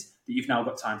it is that you've now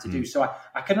got time to do. So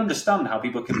I can understand how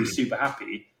people can be super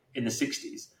happy in the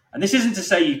 60s. And this isn't to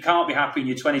say you can't be happy in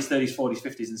your 20s, 30s, 40s,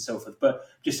 50s and so forth, but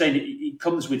just saying it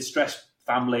comes with stress,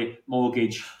 family,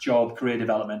 mortgage, job, career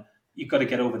development. You've got to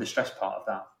get over the stress part of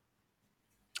that.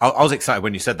 I was excited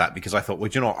when you said that because I thought, well,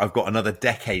 do you know what? I've got another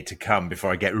decade to come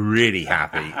before I get really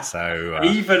happy. So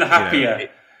even happier.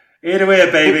 Either way,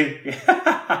 baby.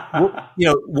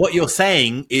 What you're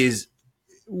saying is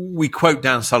we quote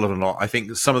Dan Sullivan a lot. I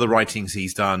think some of the writings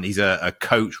he's done, he's a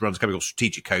coach, runs a company called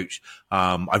Strategic Coach.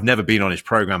 I've never been on his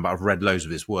program, but I've read loads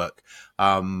of his work.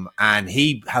 And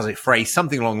he has a phrase,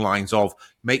 something along the lines of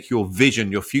make your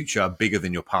vision, your future bigger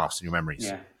than your past and your memories.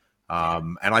 Yeah.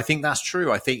 And I think that's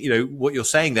true. I think, what you're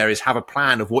saying there is have a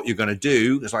plan of what you're going to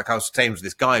do. It's like I was saying with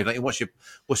this guy, like, what's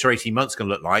your 18 months going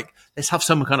to look like? Let's have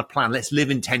some kind of plan. Let's live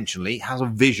intentionally, have a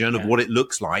vision of what it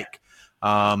looks like,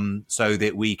 so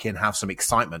that we can have some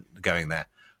excitement going there.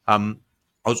 I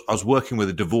was working with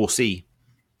a divorcee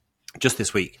just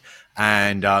this week,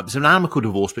 and it's an amicable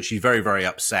divorce, but she's very, very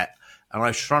upset. And I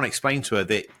was trying to explain to her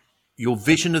that your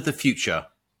vision of the future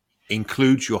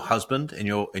includes your husband and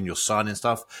your son and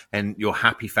stuff and your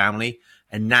happy family.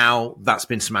 And now that's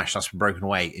been smashed, that's been broken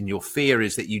away. And your fear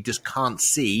is that you just can't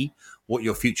see what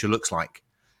your future looks like.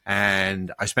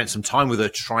 And I spent some time with her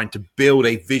trying to build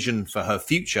a vision for her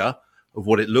future of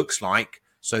what it looks like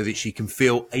so that she can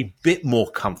feel a bit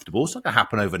more comfortable. It's not going to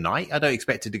happen overnight. I don't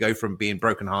expect it to go from being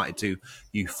brokenhearted to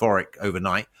euphoric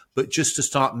overnight, but just to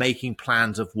start making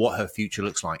plans of what her future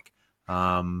looks like.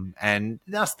 And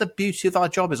that's the beauty of our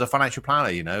job as a financial planner.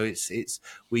 It's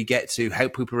we get to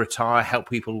help people retire, help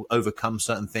people overcome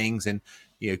certain things, and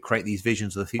create these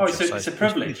visions of the future. It's a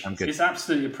privilege. It's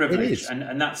absolutely a privilege,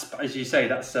 and that's, as you say,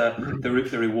 that's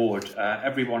the reward.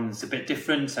 Everyone's a bit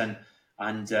different,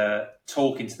 and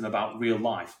talking to them about real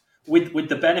life with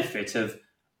the benefit of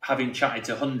having chatted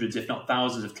to hundreds, if not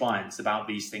thousands, of clients about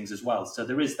these things as well. So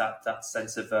there is that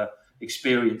sense of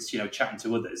experience, chatting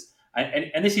to others.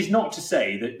 And this is not to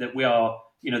say that we are,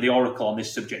 the oracle on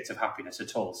this subject of happiness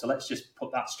at all. So let's just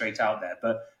put that straight out there.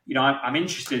 But, I'm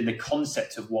interested in the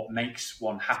concept of what makes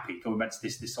one happy. Going back to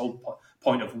this whole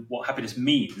point of what happiness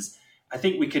means, I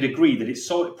think we could agree that it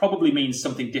probably means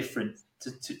something different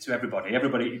to everybody.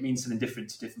 It means something different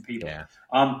to different people. Yeah.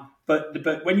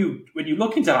 But when you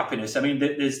look into happiness, I mean,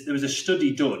 there was a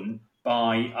study done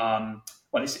by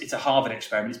it's a Harvard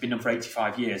experiment. It's been done for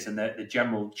 85 years, and the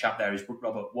general chap there is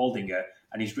Robert Waldinger,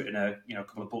 and he's written a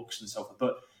couple of books and so forth.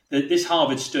 But this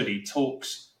Harvard study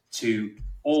talks to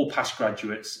all past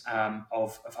graduates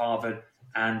of Harvard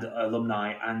and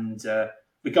alumni, and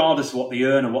regardless of what they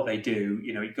earn or what they do,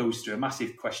 it goes through a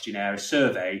massive questionnaire, a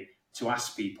survey to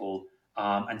ask people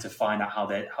and to find out how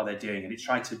they're doing, and it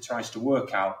tries to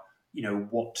work out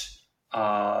what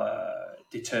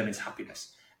determines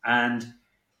happiness. And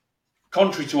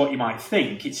contrary to what you might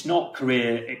think, it's not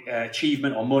career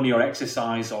achievement or money or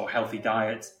exercise or healthy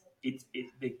diet.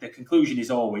 The conclusion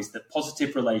is always that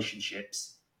positive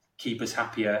relationships keep us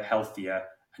happier, healthier,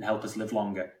 and help us live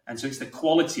longer. And so it's the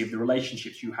quality of the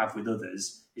relationships you have with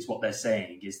others is what they're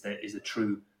saying is a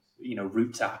true,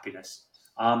 route to happiness.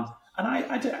 And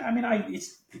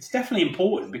it's definitely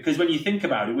important because when you think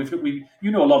about it, we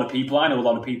a lot of people, I know a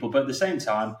lot of people, but at the same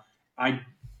time, I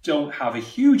don't have a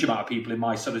huge amount of people in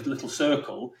my sort of little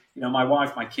circle. My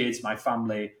wife, my kids, my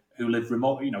family who live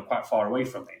remote, quite far away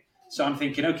from me. So I'm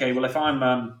thinking, okay, well, if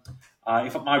I'm,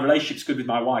 if my relationship's good with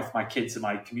my wife, my kids, and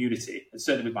my community, and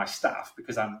certainly with my staff,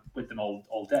 because I'm with them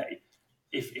all day,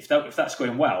 if that's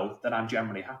going well, then I'm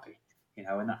generally happy.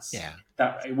 And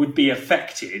that it would be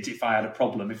affected if I had a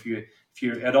problem. If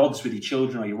you're at odds with your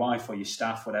children or your wife or your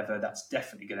staff, whatever, that's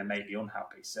definitely going to make me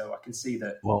unhappy. So I can see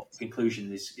that the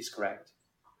conclusion is correct.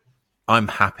 I'm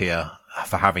happier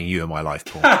for having you in my life,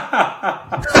 Paul.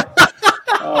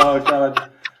 Oh,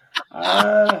 God.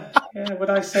 Would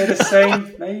I say the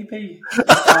same? Maybe.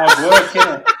 It's hard work,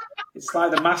 isn't it? It's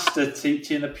like the master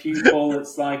teaching the pupil.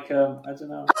 It's like, I don't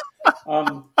know.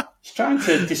 It's trying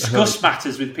to discuss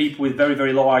matters with people with very,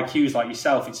 very low IQs like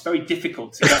yourself. It's very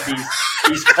difficult to get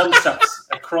these concepts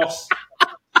across.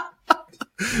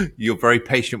 You're very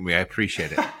patient with me. I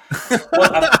appreciate it.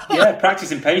 Well,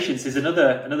 practicing patience is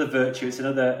another virtue. It's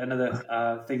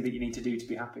another thing that you need to do to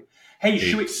be happy. Hey,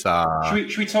 should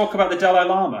we talk about the Dalai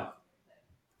Lama?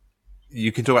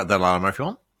 You can talk about the Dalai Lama if you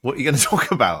want. What are you going to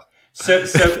talk about? So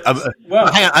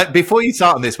hang on. Before you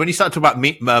start on this, when you started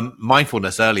talking about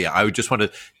mindfulness earlier, I would just wonder,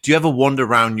 do you ever wander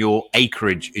around your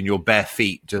acreage in your bare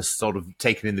feet, just sort of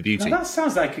taking in the beauty? No, that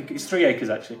sounds like it's 3 acres,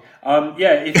 actually.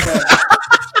 It's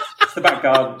the back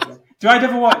garden.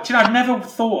 I've never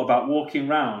thought about walking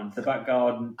around the back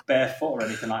garden barefoot or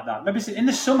anything like that. Maybe in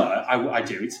the summer I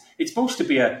do. It's supposed to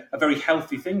be a very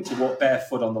healthy thing to walk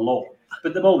barefoot on the lawn.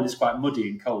 But at the moment it's quite muddy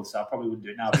and cold, so I probably wouldn't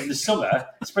do it now. But in the summer,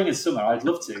 spring and summer, I'd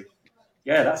love to.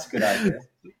 Yeah, that's a good idea.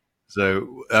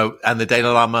 So, and the Dalai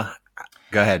Lama,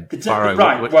 go ahead.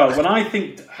 Right. Well, when I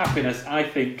think happiness, I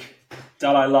think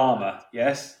Dalai Lama.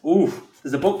 Yes. Ooh,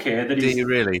 there's a book here that is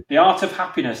really? The Art of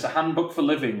Happiness: A Handbook for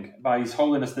Living by His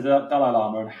Holiness the Dalai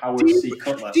Lama and Howard C.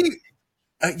 Cutler.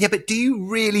 But do you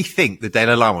really think the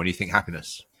Dalai Lama when you think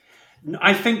happiness?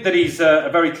 I think that he's a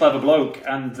very clever bloke,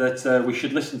 and that we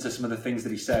should listen to some of the things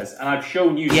that he says. And I've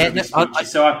shown you some of his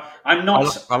speeches, so I'm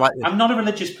not. I'm not a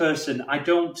religious person. I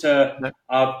don't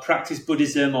practice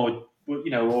Buddhism or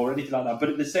anything like that. But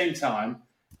at the same time,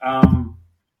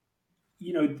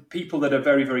 people that are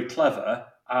very, very clever,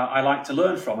 I like to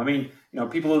learn from. I mean,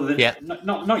 people other than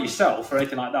not yourself or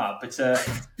anything like that. But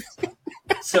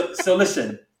so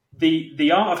listen.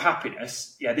 The Art of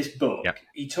Happiness, this book,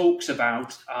 he talks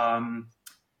about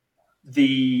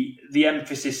the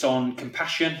emphasis on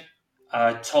compassion,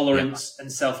 tolerance,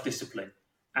 and self-discipline,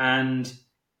 and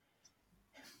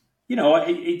he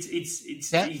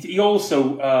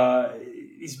also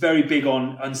is very big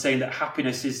on saying that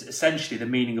happiness is essentially the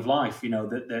meaning of life.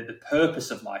 That the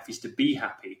purpose of life is to be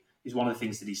happy. Is one of the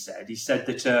things that he said. He said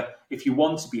that if you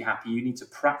want to be happy, you need to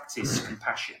practice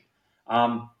compassion.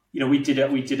 We did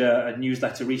a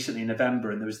newsletter recently in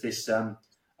November, and there was this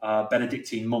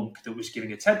Benedictine monk that was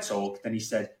giving a TED talk. Then he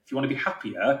said, if you want to be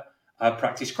happier,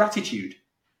 practice gratitude.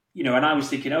 And I was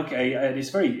thinking, okay, it's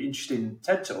a very interesting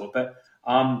TED talk, but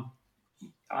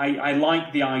I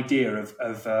like the idea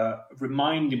of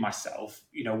reminding myself,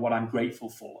 what I'm grateful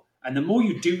for. And the more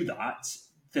you do that,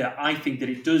 I think that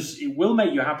it will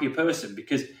make you a happier person,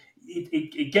 because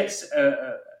it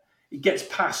gets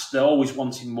past the always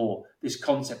wanting more. This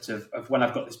concept of when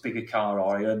I've got this bigger car,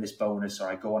 or I earn this bonus, or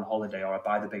I go on holiday, or I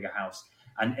buy the bigger house,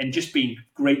 and just being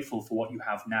grateful for what you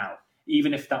have now,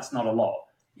 even if that's not a lot.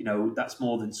 That's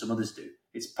more than some others do.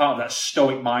 It's part of that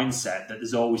stoic mindset that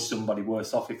there's always somebody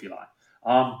worse off, if you like.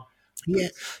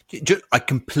 I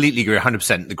completely agree,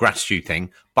 100%. The gratitude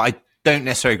thing, but I don't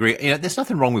necessarily agree. There's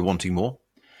nothing wrong with wanting more.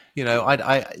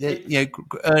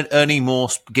 Earning more,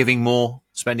 giving more,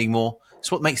 spending more.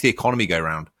 It's what makes the economy go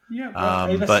round. Yeah,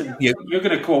 you're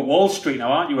going to quote Wall Street now,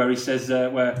 aren't you? Where he says,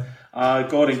 where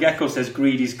Gordon Gekko says,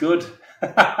 "Greed is good."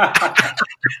 I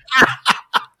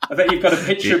bet you've got a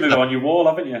picture of him on your wall,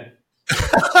 haven't you?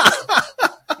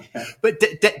 But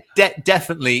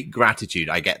definitely gratitude.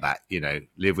 I get that.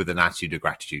 Live with an attitude of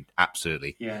gratitude.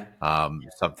 Absolutely. Yeah.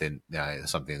 Something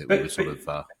that we would sort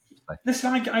of.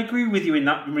 Listen, I agree with you in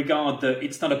that regard, that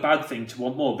it's not a bad thing to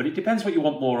want more, but it depends what you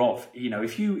want more of.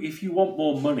 If you want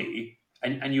more money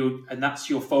and that's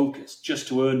your focus, just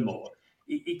to earn more,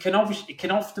 it can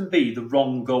often be the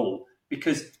wrong goal,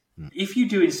 because if you're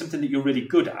doing something that you're really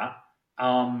good at,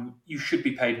 you should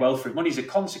be paid well for it. Money is a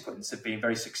consequence of being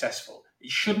very successful.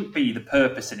 It shouldn't be the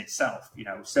purpose in itself.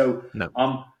 So no.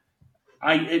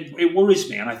 It worries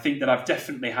me, and I think that I've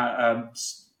definitely had.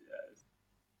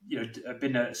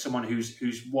 Been someone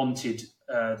who's wanted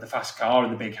the fast car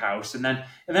and the big house, and then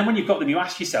when you've got them, you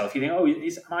ask yourself, you think,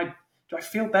 do I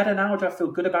feel better now? Do I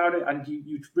feel good about it? And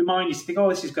you remind yourself, think,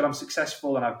 this is good. I'm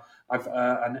successful,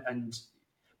 and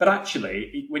but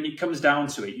actually, when it comes down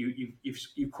to it,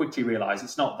 you quickly realise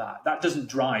it's not that. That doesn't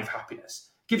drive happiness.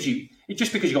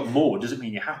 Just because you got more doesn't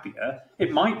mean you're happier.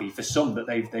 It might be for some that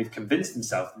they've convinced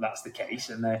themselves that that's the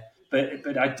case,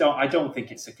 but I don't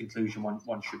think it's a conclusion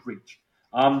one should reach.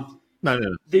 No.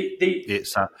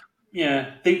 It's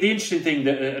the interesting thing,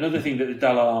 another thing that the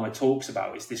Dalai Lama talks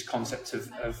about is this concept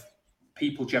of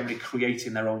people generally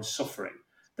creating their own suffering.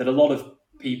 That a lot of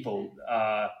people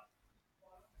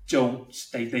don't.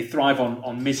 They thrive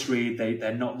on misery.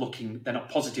 They're not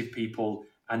positive people,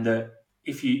 and that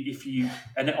if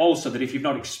you've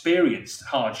not experienced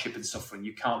hardship and suffering,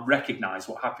 you can't recognise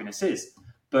what happiness is.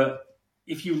 But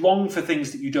if you long for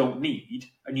things that you don't need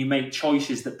and you make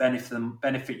choices that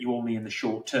benefit you only in the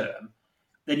short term,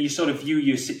 then you sort of view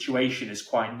your situation as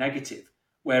quite negative.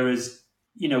 Whereas,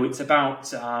 it's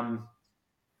about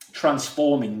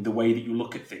transforming the way that you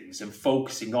look at things and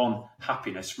focusing on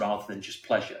happiness rather than just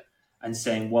pleasure, and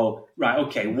saying, well, right,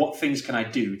 okay, what things can I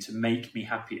do to make me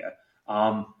happier?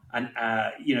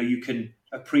 You can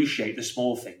appreciate the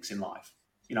small things in life.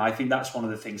 I think that's one of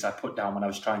the things I put down when I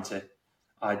was trying to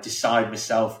decide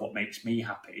myself what makes me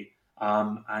happy,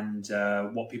 and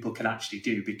what people can actually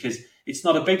do, because it's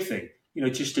not a big thing,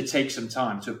 just to take some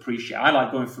time to appreciate. I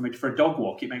like going for a dog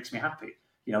walk. It makes me happy.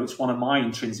 It's one of my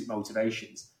intrinsic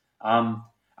motivations.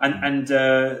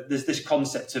 There's this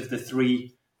concept of the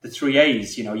three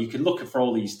A's. You can look for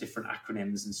all these different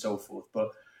acronyms and so forth,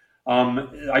 but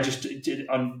I just did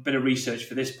a bit of research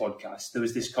for this podcast. There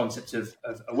was this concept of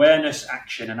awareness,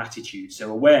 action, and attitude.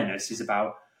 So awareness is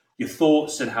about your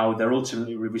thoughts and how they're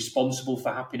ultimately responsible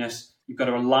for happiness. You've got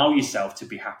to allow yourself to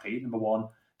be happy, number one.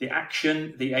 The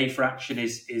action, the A for action,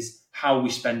 is how we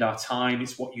spend our time.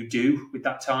 It's what you do with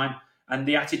that time. And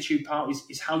the attitude part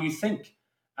is how you think.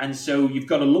 And so you've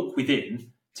got to look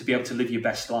within to be able to live your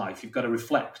best life. You've got to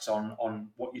reflect on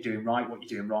what you're doing right, what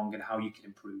you're doing wrong, and how you can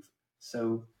improve.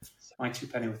 So my 2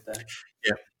 penny worth there.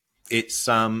 Yeah, it's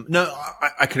no,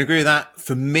 I can agree with that.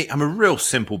 For me, I'm a real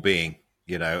simple being,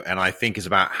 and I think it's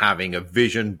about having a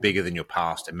vision bigger than your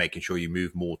past and making sure you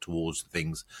move more towards the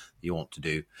things you want to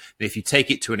do. And if you take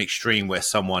it to an extreme where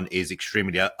someone is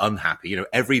extremely unhappy,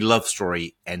 every love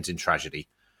story ends in tragedy.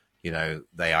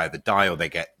 They either die or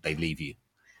they leave you.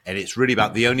 And it's really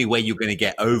about the only way you're going to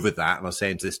get over that. And I was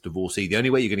saying to this divorcee, the only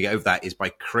way you're going to get over that is by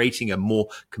creating a more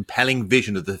compelling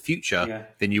vision of the future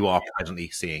than you are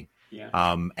presently seeing.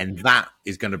 Yeah. And that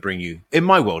is going to bring you, in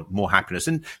my world, more happiness.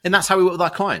 And that's how we work with our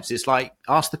clients. It's like,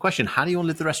 ask the question, how do you want to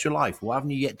live the rest of your life? What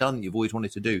haven't you yet done that you've always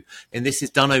wanted to do? And this is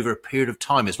done over a period of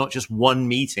time. It's not just one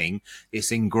meeting.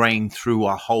 It's ingrained through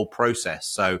our whole process.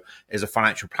 So as a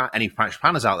any financial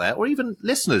planners out there, or even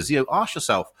listeners, ask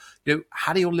yourself,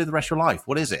 how do you want to live the rest of your life?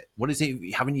 What is it? What is it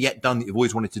you haven't yet done that you've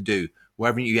always wanted to do? Where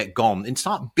haven't you yet gone? And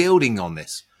start building on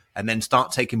this, and then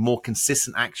start taking more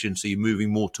consistent action. So you're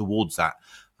moving more towards that.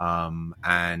 Don't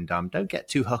get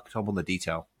too hooked up on the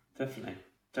detail. Definitely.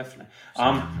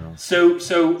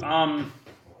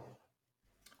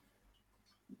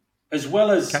 As well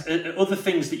as other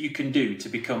things that you can do to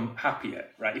become happier,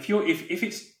 right?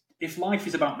 If life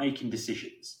is about making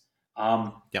decisions,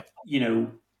 one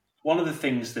of the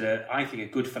things that I think a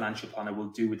good financial planner will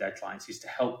do with their clients is to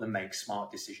help them make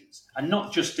smart decisions, and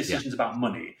not just decisions about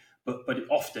money, but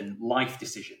often life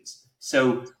decisions.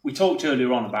 So we talked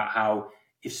earlier on about how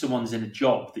if someone's in a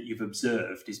job that you've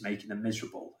observed is making them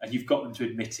miserable, and you've got them to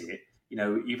admit it,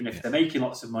 even if they're making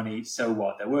lots of money, so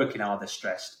what? They're working hard, they're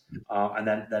stressed, and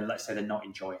then let's say they're not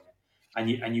enjoying it.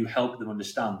 And you help them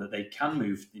understand that they can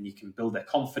move, and you can build their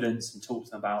confidence and talk to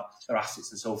them about their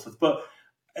assets and so forth. But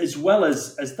as well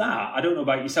as that, I don't know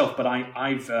about yourself, but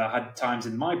I've had times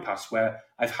in my past where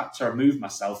I've had to remove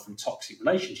myself from toxic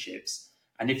relationships.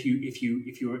 And if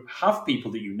you have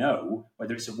people that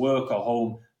whether it's at work or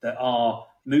home, that are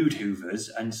mood hoovers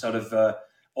and sort of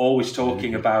always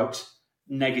talking about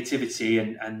negativity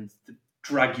and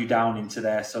drag you down into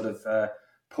their sort of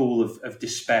pool of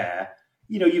despair,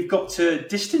 you've got to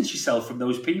distance yourself from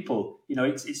those people.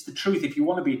 It's the truth. If you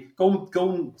want to be, go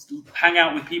and hang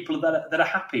out with people that are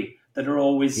happy, that are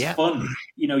always fun.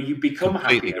 You become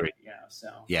completely happier. Agree.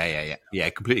 Yeah.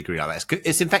 Completely agree on that.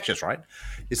 It's infectious, right?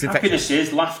 It's happiness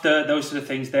is laughter, those sort of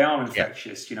things. They are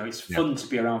infectious. It's fun to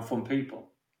be around fun people.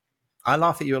 I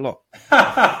laugh at you a lot.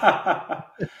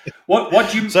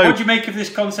 What do you make of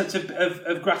this concept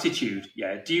of gratitude?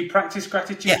 Yeah, do you practice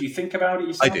gratitude? Yeah. Do you think about it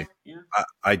yourself? I do. Yeah.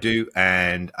 I do,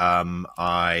 and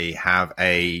I have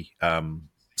a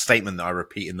statement that I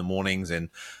repeat in the mornings, and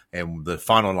the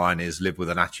final line is "Live with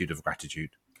an attitude of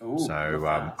gratitude." Ooh,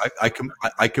 so I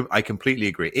completely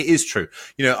agree. It is true.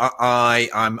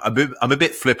 I'm a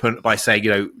bit flippant by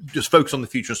saying, just focus on the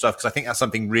future and stuff, because I think that's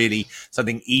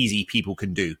something easy people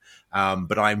can do.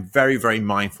 But I'm very, very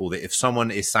mindful that if someone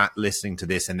is sat listening to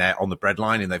this and they're on the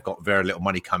breadline and they've got very little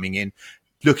money coming in,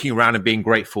 looking around and being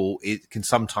grateful, it can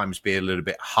sometimes be a little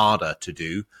bit harder to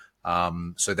do.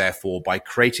 So therefore, by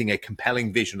creating a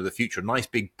compelling vision of the future, a nice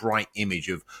big bright image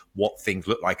of what things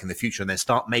look like in the future, and then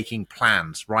start making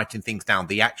plans, writing things down,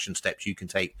 the action steps you can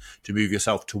take to move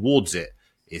yourself towards it,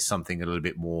 is something a little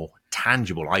bit more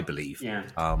tangible, I believe,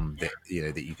 that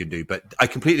you can do. But I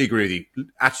completely agree with you.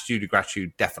 Attitude of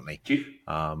gratitude, definitely. Do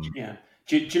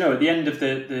Do you know, at the end of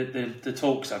the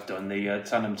talks I've done, the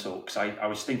Tandem talks, I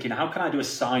was thinking, how can I do a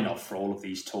sign-off for all of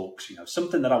these talks? You know,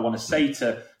 something that I want to say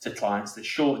to clients that's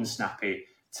short and snappy,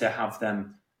 to have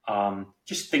them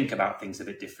just think about things a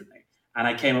bit differently. And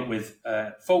I came up with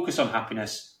focus on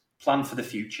happiness, plan for the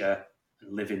future,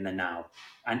 and live in the now.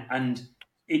 And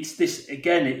it's this,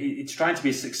 again, it's trying to be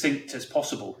as succinct as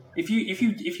possible. If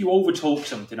you over-talk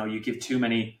something, or you give too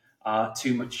much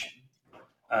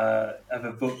of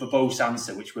a verbose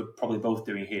answer, which we're probably both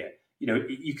doing here, you know,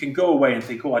 you can go away and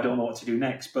think, oh, I don't know what to do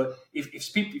next. But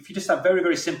if you just have very,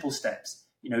 very simple steps,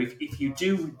 you know, if you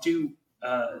do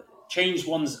change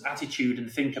one's attitude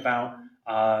and think about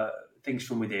things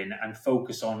from within and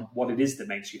focus on what it is that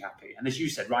makes you happy. And as you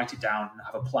said, write it down and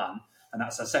have a plan. And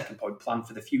that's our second point, plan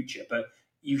for the future. But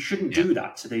you shouldn't do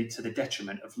that to the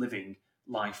detriment of living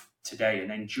life today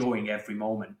and enjoying every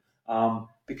moment.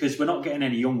 Because we're not getting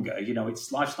any younger. You know,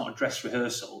 life's not a dress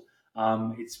rehearsal.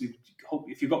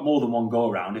 If you've got more than one go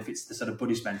around, if it's the sort of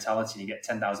Buddhist mentality and you get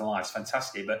 10,000 lives,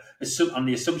 fantastic. But on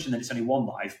the assumption that it's only one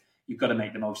life, you've got to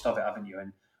make the most of it, haven't you?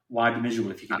 And why be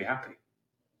miserable if you can be happy?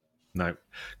 No,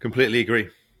 completely agree.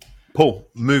 Paul,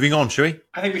 moving on, shall we?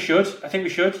 I think we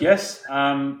should, yes.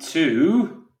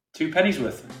 Two pennies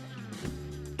worth.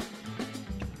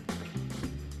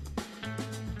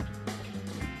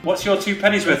 What's your 2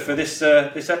 pennies worth for this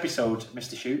episode,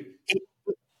 Mr. Shute?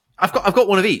 I've got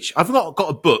one of each. I've not got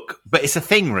a book, but it's a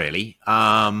thing, really.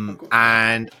 John,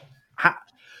 I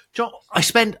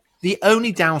spend the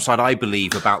only downside I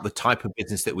believe about the type of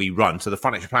business that we run, so the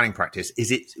financial planning practice,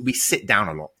 is we sit down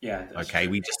a lot. Yeah. Okay.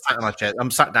 True. We just sat in our chair.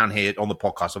 I'm sat down here on the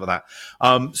podcast over that.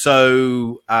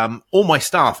 So all my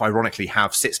staff, ironically,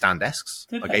 have sit-stand desks.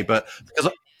 Okay, but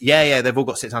because. Yeah, they've all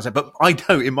got sit-stand desks. But I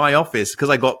don't in my office,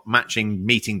 because I got matching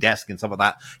meeting desk and stuff like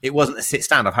that. It wasn't a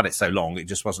sit-stand. I've had it so long. It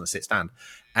just wasn't a sit-stand.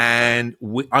 And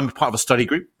I'm part of a study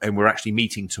group, and we're actually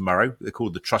meeting tomorrow. They're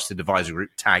called the Trusted Advisor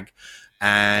Group, TAG.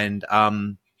 And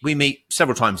we meet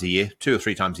several times a year, 2 or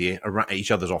 3 times a year, around each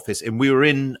other's office. And we were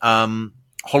in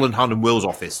Holland, Hunt and Will's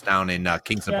office down in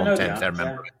Kingston upon Thames. I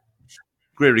remember it.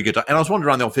 Really good. And I was wandering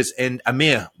around the office, and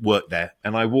Amir worked there,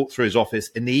 and I walked through his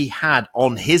office, and he had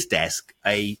on his desk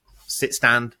a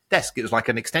sit-stand desk. It was like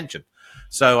an extension.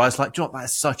 So I was like, do you know what?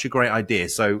 That's such a great idea.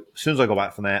 So as soon as I got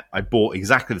back from there, I bought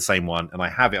exactly the same one, and I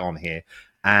have it on here.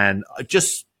 And I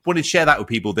just wanted to share that with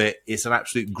people, that it's an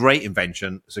absolute great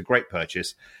invention. It's a great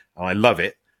purchase, and I love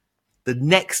it. The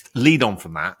next lead on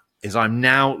from that is I'm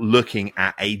now looking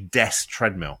at a desk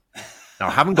treadmill. Now,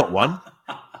 I haven't got one.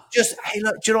 Just, hey,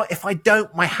 look, do you know what? If I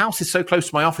don't, my house is so close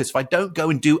to my office. If I don't go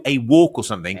and do a walk or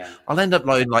something, I'll end up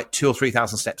loading like 2,000 or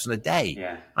 3,000 steps in a day.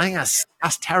 Yeah. I think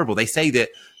that's terrible. They say that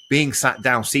being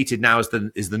seated now is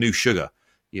the new sugar.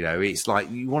 You know, it's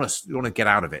like you want to get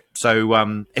out of it.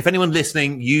 So if anyone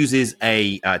listening uses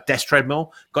a desk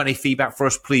treadmill, got any feedback for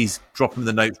us, please drop them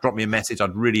the notes, drop me a message.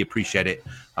 I'd really appreciate it.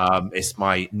 It's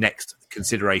my next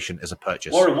consideration as a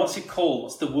purchase. Warren, what's it called?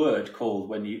 What's the word called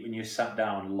when you sat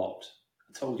down a lot?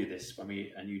 I told you this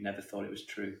and you never thought it was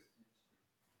true.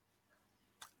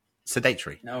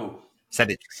 Sedentary. No.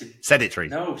 Sedentary.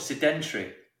 No,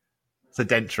 sedentary.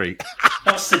 Sedentary.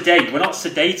 Not sedate. We're not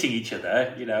sedating each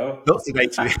other, you know. Not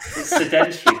sedating. It's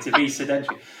sedentary, to be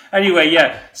sedentary. Anyway,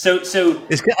 yeah. So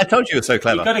I told you, you're so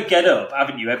clever. You've got to get up,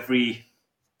 haven't you, every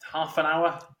half an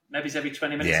hour? Maybe it's every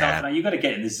 20 minutes, half an hour. You've got to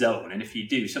get in the zone. And if you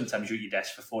do, sometimes you're at your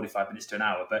desk for 45 minutes to an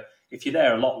hour. But if you're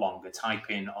there a lot longer,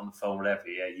 typing on the phone, whatever,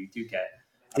 you do get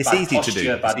it's easy posture, to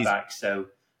do. Bad back. So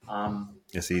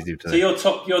it's easy to. So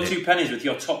your 2 pennies with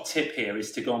your top tip here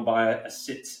is to go and buy a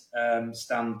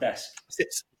sit-stand desk.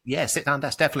 Sit-down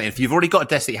desk, definitely. If you've already got a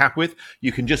desk that you're happy with,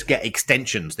 you can just get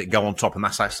extensions that go on top, and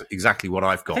that's exactly what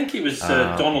I've got. I think it was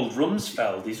Donald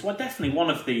Rumsfeld. He's definitely one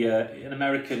of the an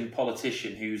American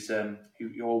politician who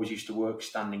always used to work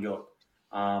standing up.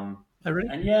 Oh, really?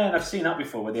 And and I've seen that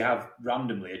before, where they have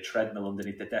randomly a treadmill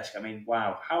underneath the desk. I mean,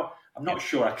 wow, I'm not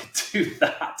sure I could do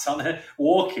that on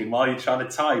walking while you're trying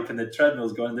to type and the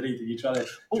treadmill's going underneath and you're trying to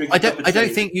drink I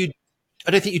don't think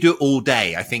you do it all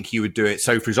day. I think you would do it.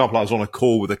 So, for example, I was on a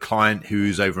call with a client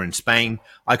who's over in Spain.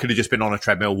 I could have just been on a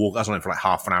treadmill walk. I was on it for like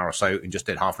half an hour or so and just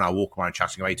did half an hour walk around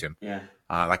chatting away to him. Yeah.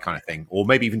 That kind of thing. Or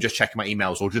maybe even just checking my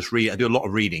emails or just read. I do a lot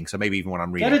of reading. So maybe even when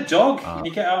I'm reading. Get a dog. And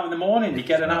you get out in the morning. You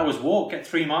get an hour's walk, get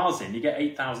 3 miles in. You get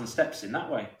 8,000 steps in that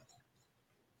way.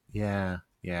 Yeah.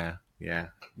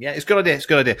 It's a good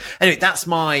idea. Anyway, that's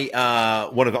my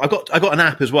one of. I got an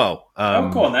app as well.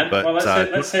 Go on then. Well,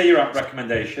 let's hear your app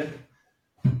recommendation.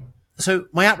 So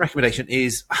my app recommendation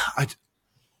is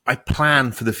I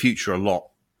plan for the future a lot.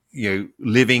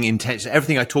 living intention.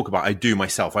 Everything I talk about, I do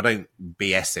myself. I don't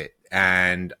BS it.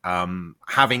 And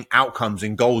having outcomes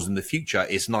and goals in the future,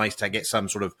 it's nice to get some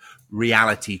sort of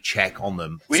reality check on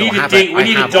them. We need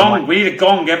a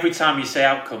gong every time you say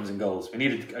outcomes and goals. We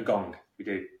need a gong. We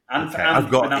do. And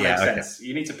that makes sense.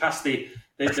 You need to pass the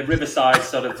Riverside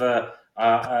sort of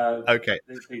okay.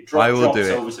 The drops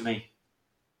over to me.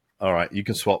 All right, you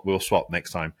can swap. We'll swap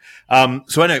next time.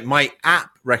 So I know my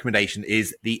app recommendation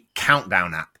is the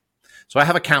Countdown app. So I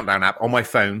have a Countdown app on my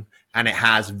phone, and it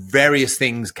has various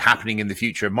things happening in the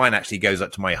future. Mine actually goes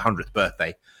up to my 100th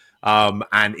birthday.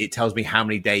 And it tells me how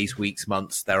many days, weeks,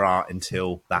 months there are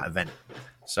until that event.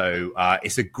 So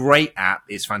it's a great app.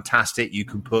 It's fantastic. You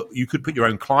could put your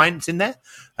own clients in there,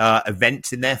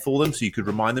 events in there for them, so you could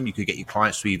remind them. You could get your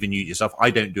clients to even use it yourself. I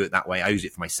don't do it that way. I use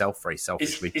it for myself very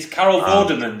selfishly. Is Carol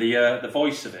Vorderman the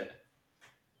voice of it?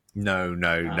 No.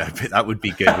 But that would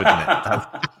be good, wouldn't it?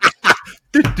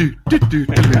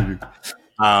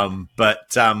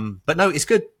 But no, it's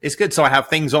good. It's good. So I have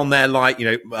things on there like,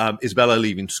 Isabella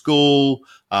leaving school,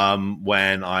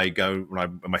 when I go,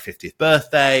 on my 50th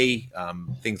birthday,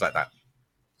 things like that.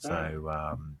 So,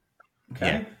 okay.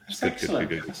 Yeah, that's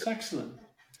excellent. That's excellent.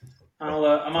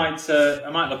 I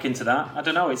might look into that. I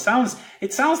don't know. It sounds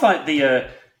like the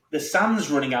sand's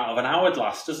running out of an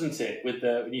hourglass, doesn't it? With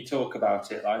when you talk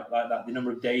about it, like that, the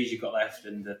number of days you've got left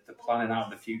and the planning out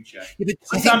of the future. Yeah,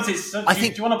 sometimes do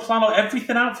you want to plan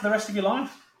everything out for the rest of your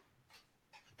life?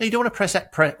 No, you don't want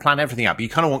to plan everything out, but you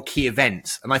kind of want key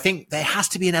events. And I think there has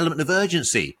to be an element of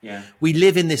urgency. Yeah. We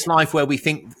live in this life where we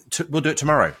think we'll do it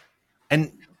tomorrow.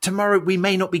 And tomorrow, we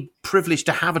may not be privileged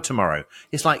to have a tomorrow.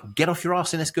 It's like, get off your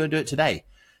ass and let's go and do it today.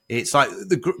 It's like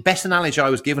the best analogy I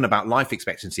was given about life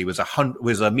expectancy was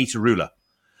a meter ruler.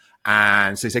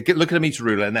 And so he said, look at a meter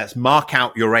ruler and let's mark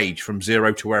out your age from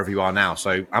 0 to wherever you are now.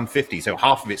 So I'm 50, so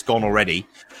half of it's gone already.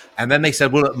 And then they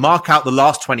said, well, mark out the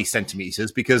last 20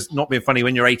 centimeters because, not being funny,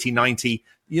 when you're 80, 90,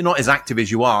 you're not as active as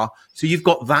you are. So you've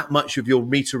got that much of your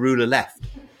meter ruler left.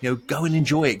 Go and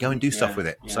enjoy it. Go and do stuff with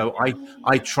it. Yeah. So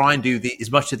I try and do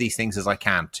as much of these things as I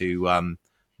can to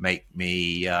make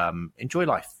me enjoy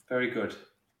life. Very good.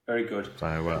 Very good.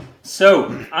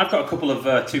 So I've got a couple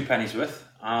of two pennies worth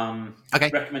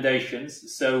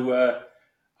recommendations. So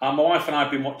my wife and I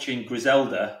have been watching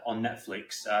Griselda on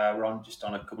Netflix. We're on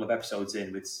a couple of episodes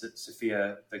in with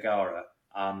Sofia Vergara.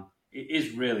 It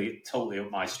is really totally up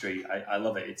my street. I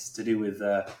love it. It's to do with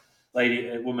a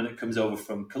woman that comes over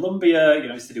from Colombia.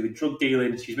 It's to do with drug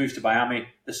dealing. She's moved to Miami.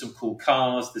 There's some cool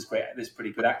cars. There's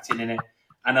pretty good acting in it,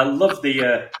 and I love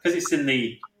because it's in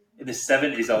the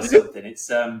 70s or something. It's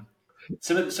some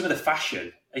of the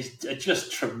fashion is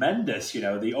just tremendous.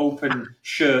 The open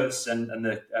shirts and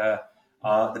the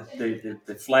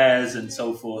flares and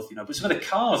so forth. But some of the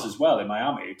cars as well in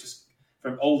Miami, just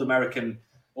from old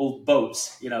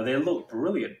boats. They look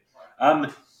brilliant.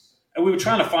 And we were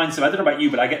trying to find some. I don't know about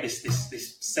you, but I get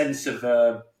this sense of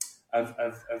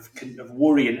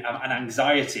worry and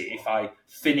anxiety if I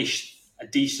finish a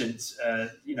decent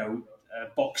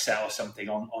box set or something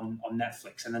on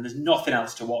Netflix, and then there's nothing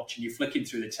else to watch, and you're flicking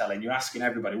through the telly and you're asking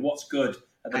everybody what's good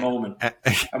at the moment.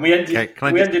 And we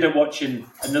ended up watching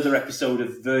another episode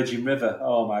of Virgin River.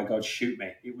 Oh my God, shoot me!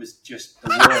 It was just the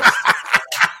worst.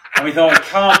 And we thought, I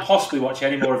can't possibly watch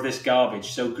any more of this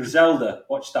garbage. So Griselda,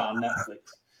 watch that on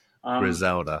Netflix.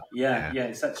 Griselda. Yeah,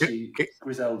 it's actually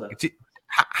Griselda.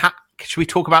 Should we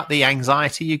talk about the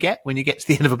anxiety you get when you get to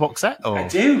the end of a box set? Or? I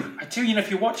do.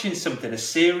 If you're watching something, a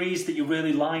series that you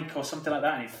really like or something like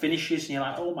that, and it finishes, and you're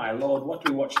like, "Oh my Lord, what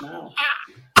do we watch now?"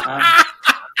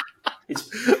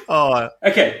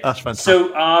 Okay. That's fantastic.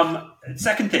 So,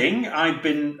 second thing, I've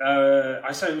been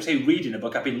I say reading a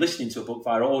book. I've been listening to a book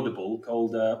via Audible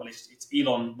called it's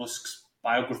Elon Musk's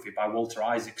biography by Walter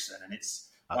Isaacson, and it's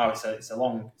a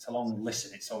long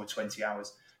listen. It's over 20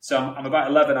 hours. So I'm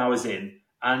about 11 hours in.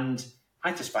 And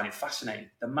I just find it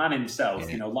fascinating. The man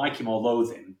himself, like him or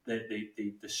loathe him,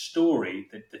 the story,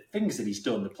 the things that he's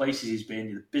done, the places he's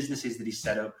been, the businesses that he's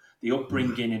set up, the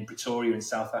upbringing in Pretoria in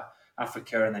South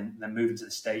Africa, and then moving to the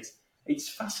States. It's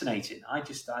fascinating.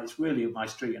 It's really up my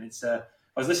street. And I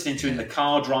was listening to it in the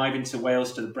car driving to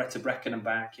Wales to the Breta Brecon and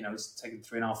back. It's taken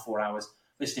 3.5-4 hours,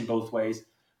 listening both ways.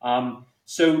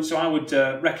 So I would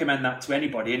recommend that to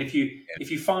anybody. And if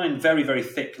you find very, very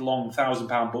thick, long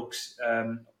 1,000-pound books,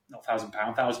 not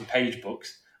 1,000-page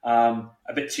books, a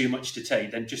bit too much to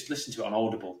take, then just listen to it on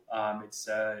Audible. It's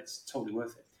totally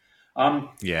worth it. Have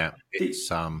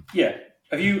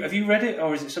you read it,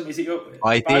 or is it something? Is it your?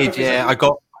 I did. Yeah, I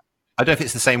got. I don't know if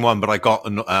it's the same one, but I got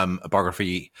a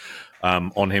biography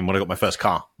on him when I got my first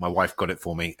car. My wife got it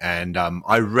for me, and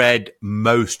I read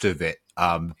most of it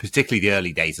particularly the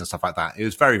early days and stuff like that. It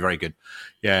was very, very good.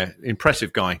 Yeah,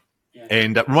 impressive guy. Yeah.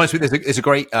 And reminds me, there's a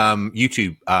great TED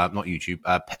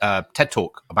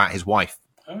Talk about his wife,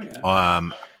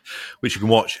 which you can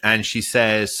watch. And she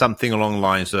says something along the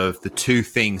lines of the two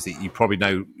things that you probably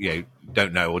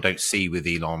don't know or don't see with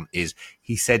Elon is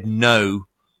he said no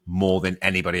more than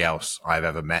anybody else I've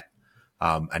ever met.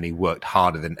 And he worked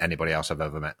harder than anybody else I've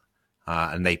ever met.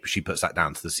 And she puts that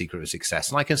down to the secret of success.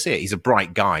 And I can see it. He's a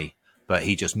bright guy. But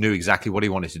he just knew exactly what he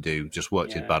wanted to do, just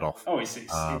worked his butt off. Oh, it's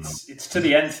to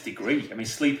the nth degree. I mean,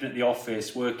 sleeping at the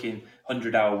office, working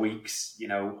 100-hour weeks,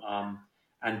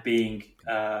 and being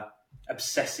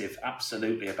obsessive,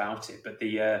 absolutely, about it. But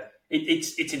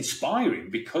it's inspiring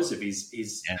because of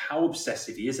his how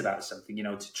obsessive he is about something,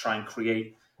 to try and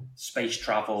create space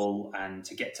travel and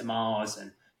to get to Mars.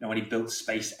 And, when he built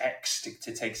SpaceX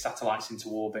to take satellites into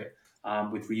orbit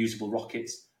with reusable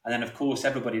rockets. And then, of course,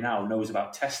 everybody now knows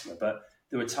about Tesla, but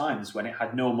there were times when it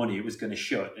had no money, it was going to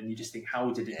shut, and you just think, how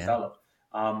did it develop?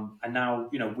 And now,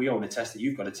 we own a Tesla.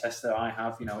 You've got a Tesla. I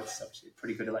have. It's actually a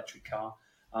pretty good electric car.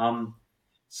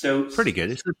 So pretty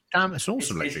good. It's an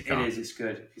awesome electric car. It is. It's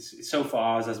good. So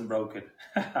far, ours hasn't broken.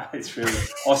 It's really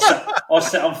or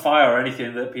set on fire or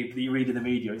anything that you read in the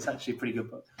media. It's actually a pretty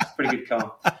good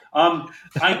car.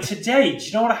 Today, do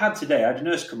you know what I had today? I had a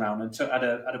nurse come around and had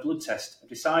a blood test. I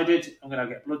decided I'm going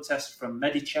to get a blood test from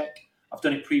Medicheck. I've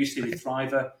done it previously with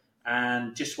Thriver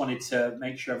and just wanted to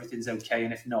make sure everything's okay.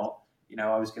 And if not,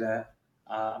 I was going to.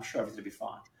 I'm sure everything will be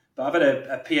fine. But I've had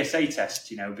a PSA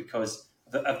test, because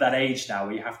of that age now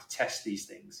where you have to test these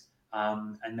things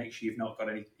and make sure you've not got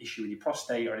any issue with your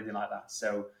prostate or anything like that.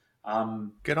 So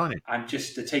good on it. I'm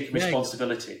just taking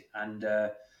responsibility. And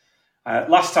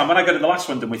last time when I got the last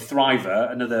one done with Thriver,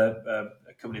 another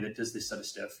company that does this sort of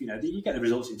stuff, you get the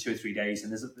results in 2 or 3 days,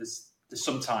 and there's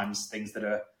sometimes things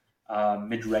that are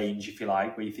mid-range, if you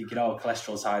like, where you're thinking,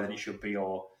 cholesterol's higher than it should be,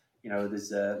 or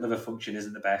there's liver function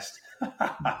isn't the best.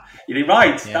 You're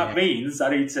right. That means I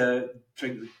need to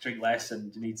drink less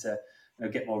and need to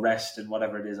get more rest and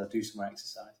whatever it is. I'll do some more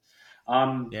exercise.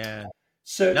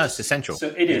 So no, it's essential.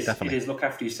 So it is. Definitely. It is. Look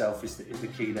after yourself is the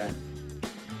key there.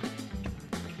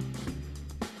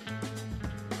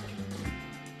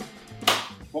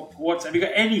 What have you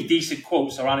got? Any decent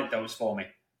quotes or anecdotes for me?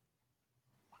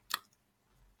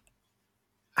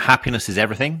 Happiness is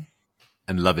everything,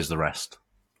 and love is the rest.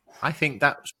 I think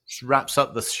that wraps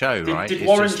up the show, right? Did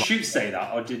Warren Shute say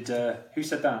that, or did who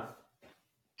said that?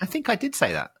 I think I did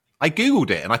say that. I googled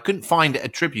it and I couldn't find it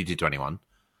attributed to anyone.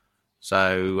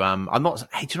 So I'm not.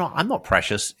 Hey, do you know what? I'm not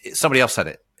precious. Somebody else said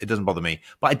it. It doesn't bother me.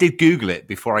 But I did Google it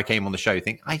before I came on the show.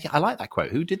 Think I like that quote.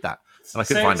 Who did that? And I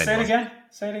couldn't find anyone.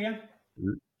 Say it again.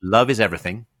 Love is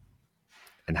everything,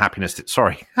 and happiness.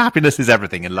 Happiness is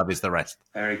everything, and love is the rest.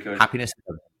 Very good. Happiness.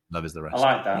 Love is the rest. I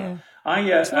like that.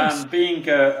 Yeah. Nice. Being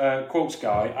a quotes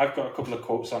guy, I've got a couple of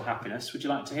quotes on happiness. Would you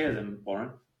like to hear them, Warren?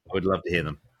 I would love to hear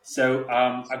them. So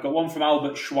I've got one from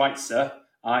Albert Schweitzer.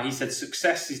 He said,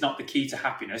 "Success is not the key to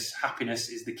happiness. Happiness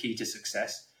is the key to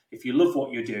success. If you love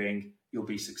what you're doing, you'll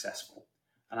be successful."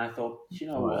 And I thought,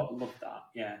 what? I love that.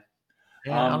 Yeah.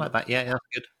 I like that. Yeah, that's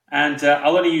good. And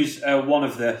I'll only use one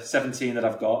of the 17 that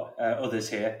I've got. Others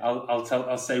here.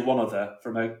 I'll say one other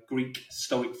from a Greek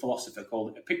Stoic philosopher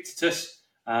called Epictetus.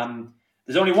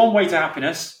 There's only one way to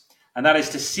happiness, and that is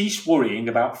to cease worrying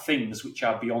about things which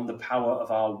are beyond the power of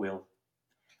our will.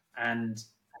 And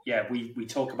we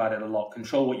talk about it a lot.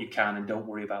 Control what you can, and don't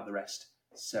worry about the rest.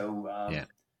 So I'm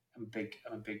a big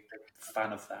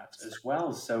fan of that as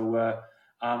well. So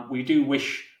we do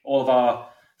wish all of our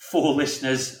 4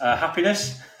 listeners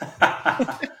happiness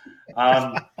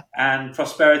and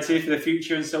prosperity for the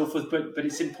future and so forth. But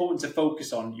it's important to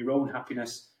focus on your own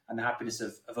happiness and the happiness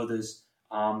of others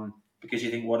because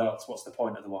you think, what else? What's the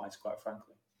point otherwise, quite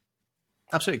frankly?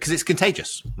 Absolutely, because it's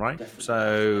contagious, right? Definitely.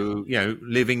 So,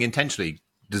 living intentionally,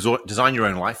 design your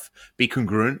own life, be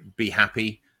congruent, be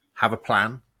happy, have a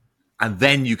plan, and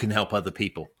then you can help other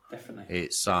people. Definitely.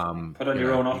 It's put on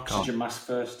your own oxygen mask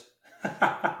first.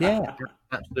 Yeah,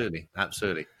 absolutely.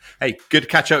 Hey, good to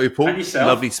catch up with Paul. And yourself.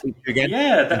 Lovely to speak to you again.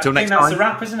 Yeah, until next that's time. a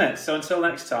wrap, isn't it? So until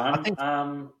next time,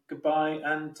 goodbye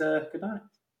and good night.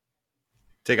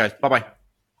 See you guys. Bye-bye.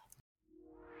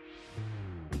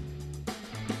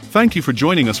 Thank you for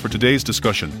joining us for today's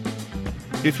discussion.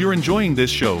 If you're enjoying this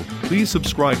show, please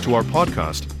subscribe to our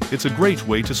podcast. It's a great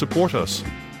way to support us.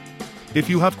 If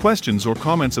you have questions or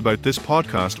comments about this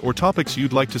podcast or topics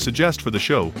you'd like to suggest for the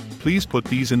show, please put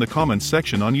these in the comments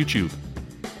section on YouTube.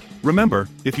 Remember,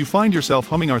 if you find yourself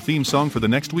humming our theme song for the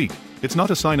next week, it's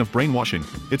not a sign of brainwashing,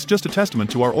 it's just a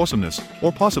testament to our awesomeness,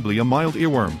 or possibly a mild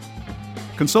earworm.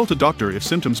 Consult a doctor if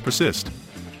symptoms persist.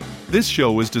 This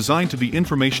show is designed to be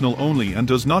informational only and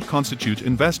does not constitute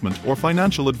investment or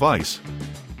financial advice.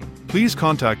 Please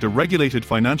contact a regulated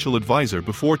financial advisor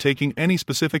before taking any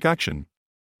specific action.